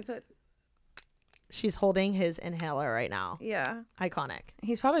 Sneaky Link, is it? She's holding his inhaler right now. Yeah. Iconic.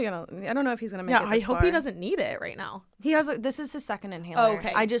 He's probably gonna. I don't know if he's gonna make Yeah, it. I This hope far. he doesn't need it right now. He has. This is his second inhaler. Oh,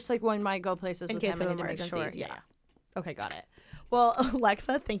 okay. I just like when I go places In with case him, I of need to make sure. emergencies. Yeah. Okay, got it. Well,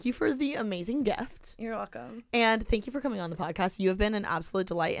 Alexa, thank you for the amazing gift. You're welcome. And thank you for coming on the podcast. You have been an absolute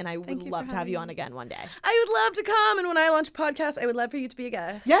delight, and I would you love for to have you having on me. again one day. I would love to come, and when I launch a podcast, I would love for you to be a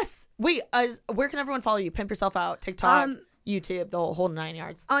guest. Yes. Wait, where can everyone follow you? Pimp Yourself Out, TikTok, YouTube, the whole 9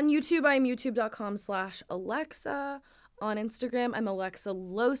 yards. On YouTube, I'm youtube.com/Alexa. On Instagram, I'm Alexa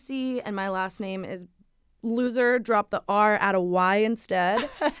Losey, and my last name is Loser. Drop the R, add a Y instead.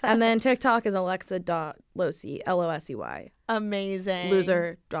 And then TikTok is Alexa.Losey, Losey. Amazing.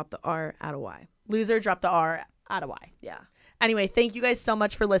 Loser, drop the R, add a Y. Loser, drop the R, add a Y. Yeah. Anyway, thank you guys so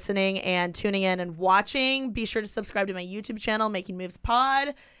much for listening and tuning in and watching. Be sure to subscribe to my YouTube channel, Making Moves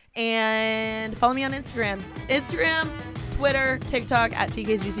Pod, and follow me on Instagram, Twitter, TikTok at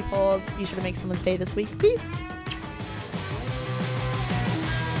TK's Juicy Polls. Be sure to make someone's day this week. Peace.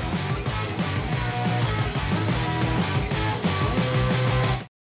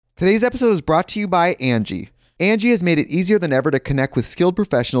 Today's episode is brought to you by Angie. Angie has made it easier than ever to connect with skilled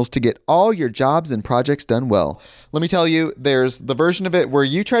professionals to get all your jobs and projects done well. Let me tell you, there's the version of it where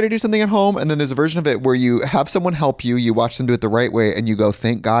you try to do something at home, and then there's a version of it where you have someone help you, you watch them do it the right way, and you go,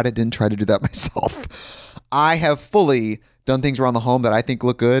 thank God I didn't try to do that myself. I have fully done things around the home that I think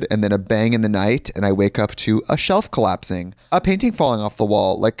look good, and then a bang in the night, and I wake up to a shelf collapsing, a painting falling off the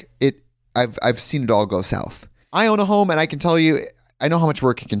wall. Like, I've seen it all go south. I own a home, and I can tell you, I know how much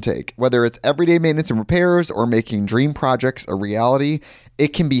work it can take. Whether it's everyday maintenance and repairs or making dream projects a reality, it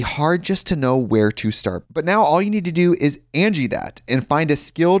can be hard just to know where to start. But now all you need to do is Angie that and find a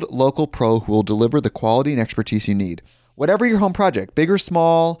skilled local pro who will deliver the quality and expertise you need. Whatever your home project, big or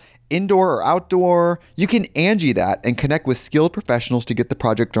small, indoor or outdoor, you can Angie that and connect with skilled professionals to get the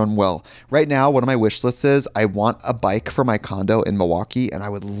project done well. Right now, one of my wish lists is I want a bike for my condo in Milwaukee, and I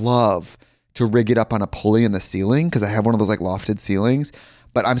would love to rig it up on a pulley in the ceiling because I have one of those like lofted ceilings,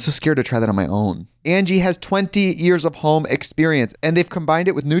 but I'm so scared to try that on my own. Angie has 20 years of home experience, and they've combined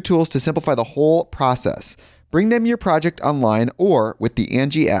it with new tools to simplify the whole process. Bring them your project online or with the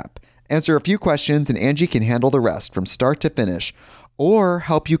Angie app. Answer a few questions and Angie can handle the rest from start to finish, or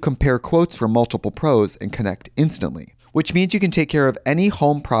help you compare quotes from multiple pros and connect instantly, which means you can take care of any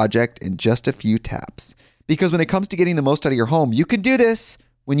home project in just a few taps. Because when it comes to getting the most out of your home, you can do this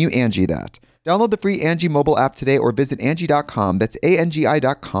when you Angie that. Download the free Angie mobile app today or visit Angie.com. That's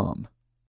ANGI.com.